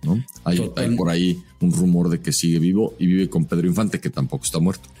 ¿no? Hay por ahí un rumor de que sigue vivo y vive con Pedro Infante, que tampoco está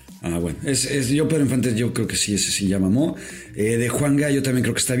muerto. Ah, bueno, yo Pedro Infante, yo creo que sí, ese sí ya mamó. De Juanga, yo también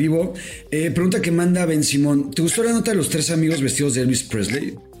creo que está vivo. Pregunta que manda Ben Simón, ¿te gustó la nota de los 3 amigos vestidos de Elvis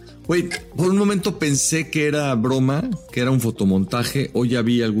Presley? Güey, por un momento pensé que era broma, que era un fotomontaje. Hoy ya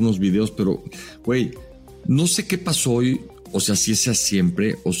vi algunos videos, pero, güey, no sé qué pasó hoy. O sea, si es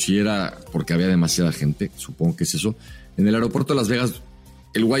siempre, o si era porque había demasiada gente, supongo que es eso. En el aeropuerto de Las Vegas,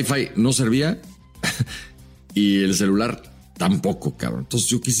 el Wi-Fi no servía y el celular tampoco, cabrón. Entonces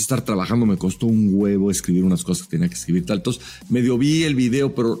yo quise estar trabajando, me costó un huevo escribir unas cosas que tenía que escribir tal. Entonces medio vi el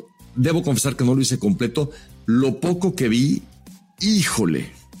video, pero debo confesar que no lo hice completo. Lo poco que vi,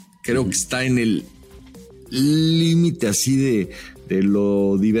 híjole, creo que está en el límite así de de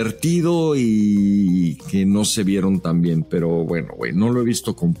lo divertido y que no se vieron tan bien. Pero bueno, güey, no lo he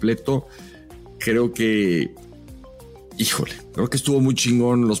visto completo. Creo que, híjole, creo que estuvo muy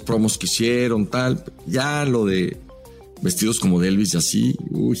chingón los promos que hicieron, tal. Ya lo de vestidos como de Elvis y así,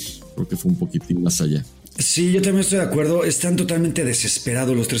 uy, creo que fue un poquitín más allá. Sí, yo también estoy de acuerdo. Están totalmente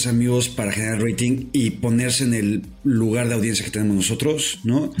desesperados los tres amigos para generar rating y ponerse en el lugar de audiencia que tenemos nosotros,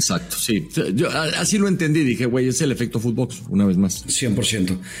 ¿no? Exacto, sí. Yo así lo entendí. Dije, güey, es el efecto Footbox, una vez más.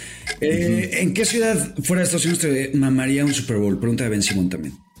 100%. ¿En qué ciudad fuera de Estados Unidos te mamaría un Super Bowl? Pregunta de Ben Simón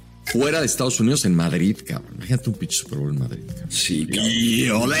también. Fuera de Estados Unidos, en Madrid, cabrón. Imagínate un pinche Super Bowl en Madrid, cabrón. Sí, cabrón. Y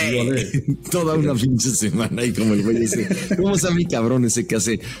olé. Toda una pinche semana ahí como el güey ese. ¿Cómo está mi cabrón ese que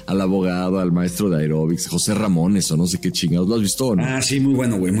hace al abogado, al maestro de aerobics, José Ramones o no sé qué chingados? ¿Lo has visto o no? Ah, sí, muy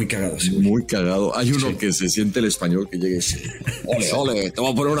bueno, güey. Muy cagado, sí, güey. Muy cagado. Hay uno que se siente el español que llega y dice, ole, te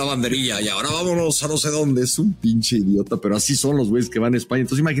voy a poner una banderilla y ahora vámonos a no sé dónde. Es un pinche idiota, pero así son los güeyes que van a España.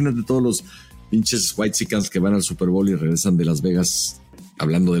 Entonces imagínate todos los pinches whitexicans que van al Super Bowl y regresan de Las Vegas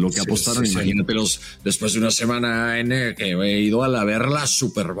hablando de lo que apostaron. Imagínatelos después de una semana en que he ido a ver la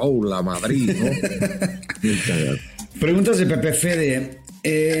Super Bowl a Madrid, ¿no? Preguntas de Pepe Fede.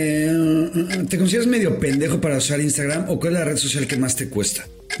 ¿Te consideras medio pendejo para usar Instagram o cuál es la red social que más te cuesta?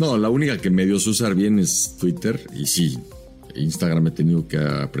 No, la única que medio sé usar bien es Twitter y sí, Instagram he tenido que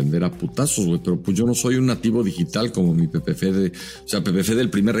aprender a putazos, güey, pero pues yo no soy un nativo digital como mi Pepe Fede. O sea, Pepe Fede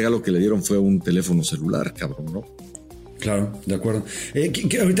el primer regalo que le dieron fue un teléfono celular, cabrón, ¿no? Claro, de acuerdo.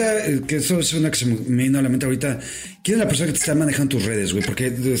 Que ahorita, que eso es una que se me vino a la mente ahorita. ¿Quién es la persona que te está manejando tus redes, güey? Porque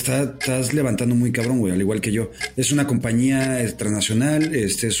estás levantando muy cabrón, güey, al igual que yo. ¿Es una compañía transnacional?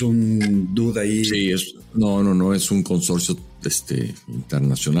 ¿Es un dude ahí? Sí, no, es un consorcio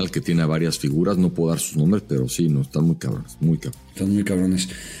internacional que tiene varias figuras. No puedo dar sus nombres, pero sí, no, están muy cabrones, muy cabrones. Están muy cabrones.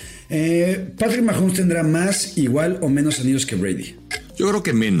 ¿Patrick Mahomes tendrá más, igual o menos anillos que Brady? Yo creo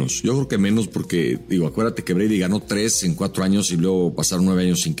que menos porque, digo, acuérdate que Brady ganó 3 en 4 años y luego pasaron 9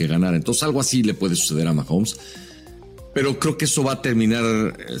 años sin que ganara. Entonces algo así le puede suceder a Mahomes. Pero creo que eso va a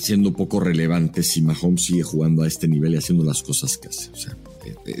terminar siendo un poco relevante si Mahomes sigue jugando a este nivel y haciendo las cosas que hace. O sea,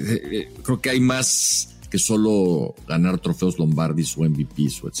 creo que hay más que solo ganar trofeos Lombardis o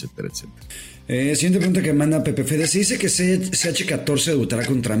MVPs o etcétera, etcétera. Siguiente pregunta que manda Pepe Fede. Se dice que CH14 debutará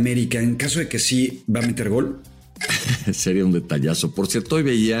contra América. En caso de que sí, ¿va a meter gol? Sería un detallazo. Por cierto, hoy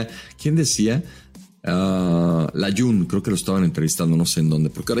veía, ¿quién decía? La Jun, creo que lo estaban entrevistando, no sé en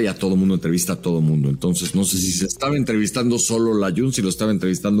dónde, porque ahora ya todo el mundo entrevista a todo el mundo. Entonces, no sé si se estaba entrevistando solo la Jun, si lo estaba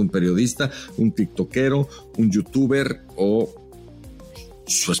entrevistando un periodista, un tiktokero, un youtuber o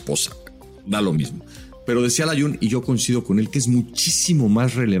su esposa. Da lo mismo. Pero decía la Jun, y yo coincido con él, que es muchísimo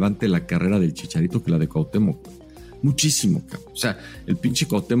más relevante la carrera del Chicharito que la de Cuauhtémoc. Muchísimo, cabrón. O sea, el pinche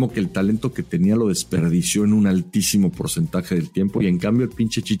Cuauhtémoc, el talento que tenía lo desperdició en un altísimo porcentaje del tiempo, y en cambio el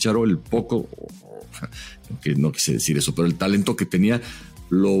pinche Chicharo, el poco, no quise decir eso, pero el talento que tenía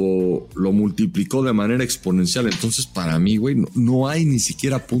lo multiplicó de manera exponencial. Entonces, para mí, güey, no hay ni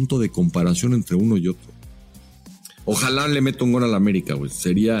siquiera punto de comparación entre uno y otro. Ojalá le meta un gol a la América, güey.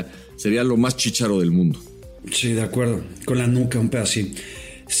 Sería lo más Chicharo del mundo. Sí, de acuerdo. Con la nuca, un pedacito.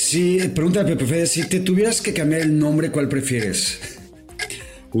 Sí, pregunta de Pepe Fede, si te tuvieras que cambiar el nombre, ¿cuál prefieres?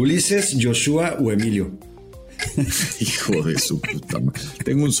 ¿Ulises, Joshua o Emilio? Hijo de su puta madre.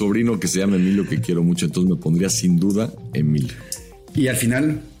 Tengo un sobrino que se llama Emilio que quiero mucho, entonces me pondría sin duda Emilio. ¿Y al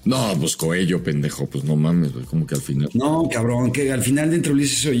final? No, pues Coello, pendejo, pues no mames, güey, como que al final. No, cabrón, que al final de entre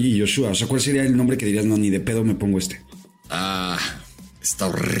Ulises y Joshua, o sea, ¿cuál sería el nombre que dirías, no, ni de pedo me pongo este? Está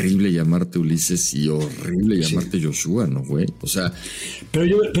horrible llamarte Ulises y horrible llamarte Joshua, ¿no, güey? O sea...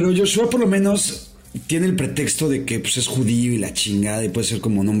 Pero Joshua por lo menos tiene el pretexto de que pues, es judío y la chingada y puede ser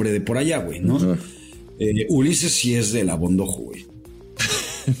como nombre de por allá, güey, ¿no? Ulises sí es de la Bondojo, güey.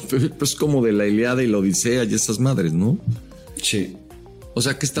 Pues como de la Ilíada y la Odisea y esas madres, ¿no? Sí. O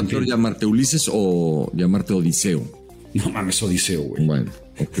sea, ¿qué está peor, llamarte Ulises o llamarte Odiseo? No mames, Odiseo, güey. Bueno,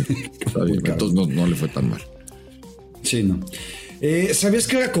 okay. Está bien. Entonces no le fue tan mal. Sí, no. ¿Sabías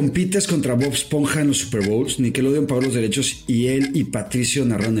que ahora compites contra Bob Esponja en los Super Bowls? Nickelodeon pagó los derechos y él y Patricio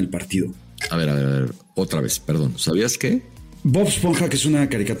narraron el partido. A ver, otra vez, perdón. ¿Sabías qué? Bob Esponja, que es una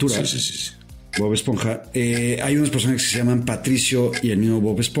caricatura. Sí. Bob Esponja. Hay unos personajes que se llaman Patricio y el mismo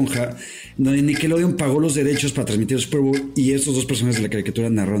Bob Esponja, donde Nickelodeon pagó los derechos para transmitir el Super Bowl y estos dos personajes de la caricatura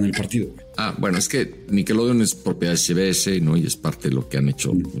narraron el partido. Bueno, es que Nickelodeon es propiedad de CBS, ¿no? Y es parte de lo que han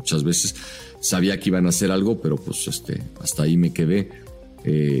hecho muchas veces. Sabía que iban a hacer algo, pero pues hasta ahí me quedé.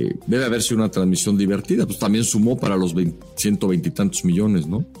 Debe haberse una transmisión divertida. Pues también sumó para los 120 y tantos millones,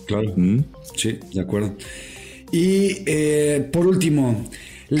 ¿no? Claro. Sí, de acuerdo. Y por último,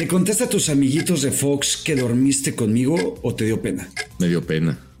 ¿Le contaste a tus amiguitos de Fox que dormiste conmigo o te dio pena? Me dio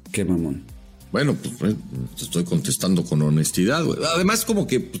pena. Qué mamón. Bueno, pues te estoy contestando con honestidad, güey. Además, como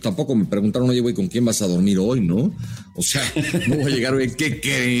que pues, tampoco me preguntaron, oye, güey, ¿con quién vas a dormir hoy, no? O sea, no voy a llegar, güey, ¿qué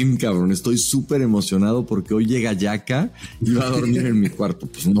creen, cabrón? Estoy súper emocionado porque hoy llega Yaka y va a dormir en mi cuarto.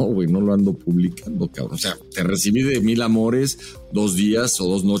 Pues no, güey, no lo ando publicando, cabrón. O sea, te recibí de 1000 amores, 2 días o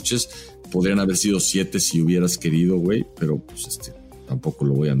 2 noches. Podrían haber sido 7 si hubieras querido, güey, pero pues tampoco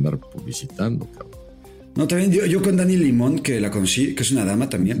lo voy a andar publicitando, cabrón. No, también yo con Dani Limón, que la conocí, que es una dama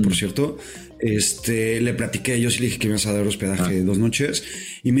también, por cierto, le platiqué, yo sí le dije que me ibas a dar hospedaje 2 noches,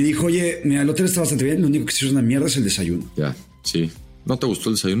 y me dijo, oye, mira, el hotel está bastante bien, lo único que sí es una mierda es el desayuno. Ya, sí. ¿No te gustó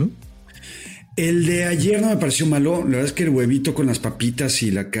el desayuno? El de ayer no me pareció malo, la verdad es que el huevito con las papitas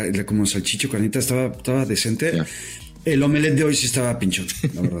y la como salchicho, carnita, estaba decente. Ya. El omelette de hoy sí estaba pinchón,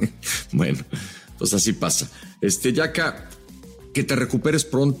 la verdad. Bueno, pues así pasa. Yaka, que te recuperes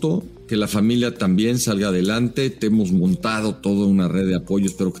pronto, que la familia también salga adelante. Te hemos montado toda una red de apoyo.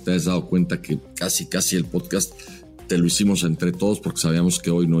 Espero que te hayas dado cuenta que casi el podcast te lo hicimos entre todos porque sabíamos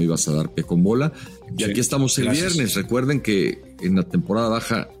que hoy no ibas a dar pie con bola. Y sí, aquí estamos el viernes. Recuerden que en la temporada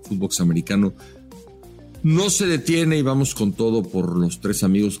baja, Footbox Americano no se detiene y vamos con todo por los 3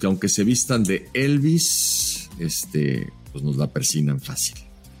 amigos que aunque se vistan de Elvis, pues nos la persinan fácil.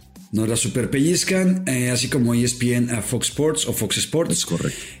 Nos la super pellizcan, así como ESPN a Fox Sports o Fox Sports. Es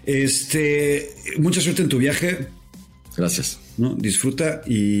correcto. Mucha suerte en tu viaje. Gracias. ¿No? Disfruta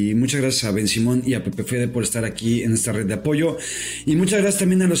y muchas gracias a Ben Simón y a Pepe Fede por estar aquí en esta red de apoyo. Y muchas gracias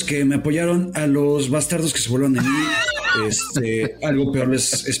también a los que me apoyaron, a los bastardos que se vuelvan de mí. Algo peor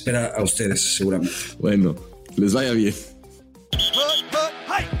les espera a ustedes, seguramente. Bueno, les vaya bien.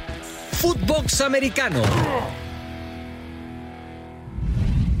 Footbox Americano.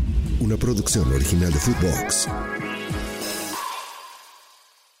 Una producción original de Footbox.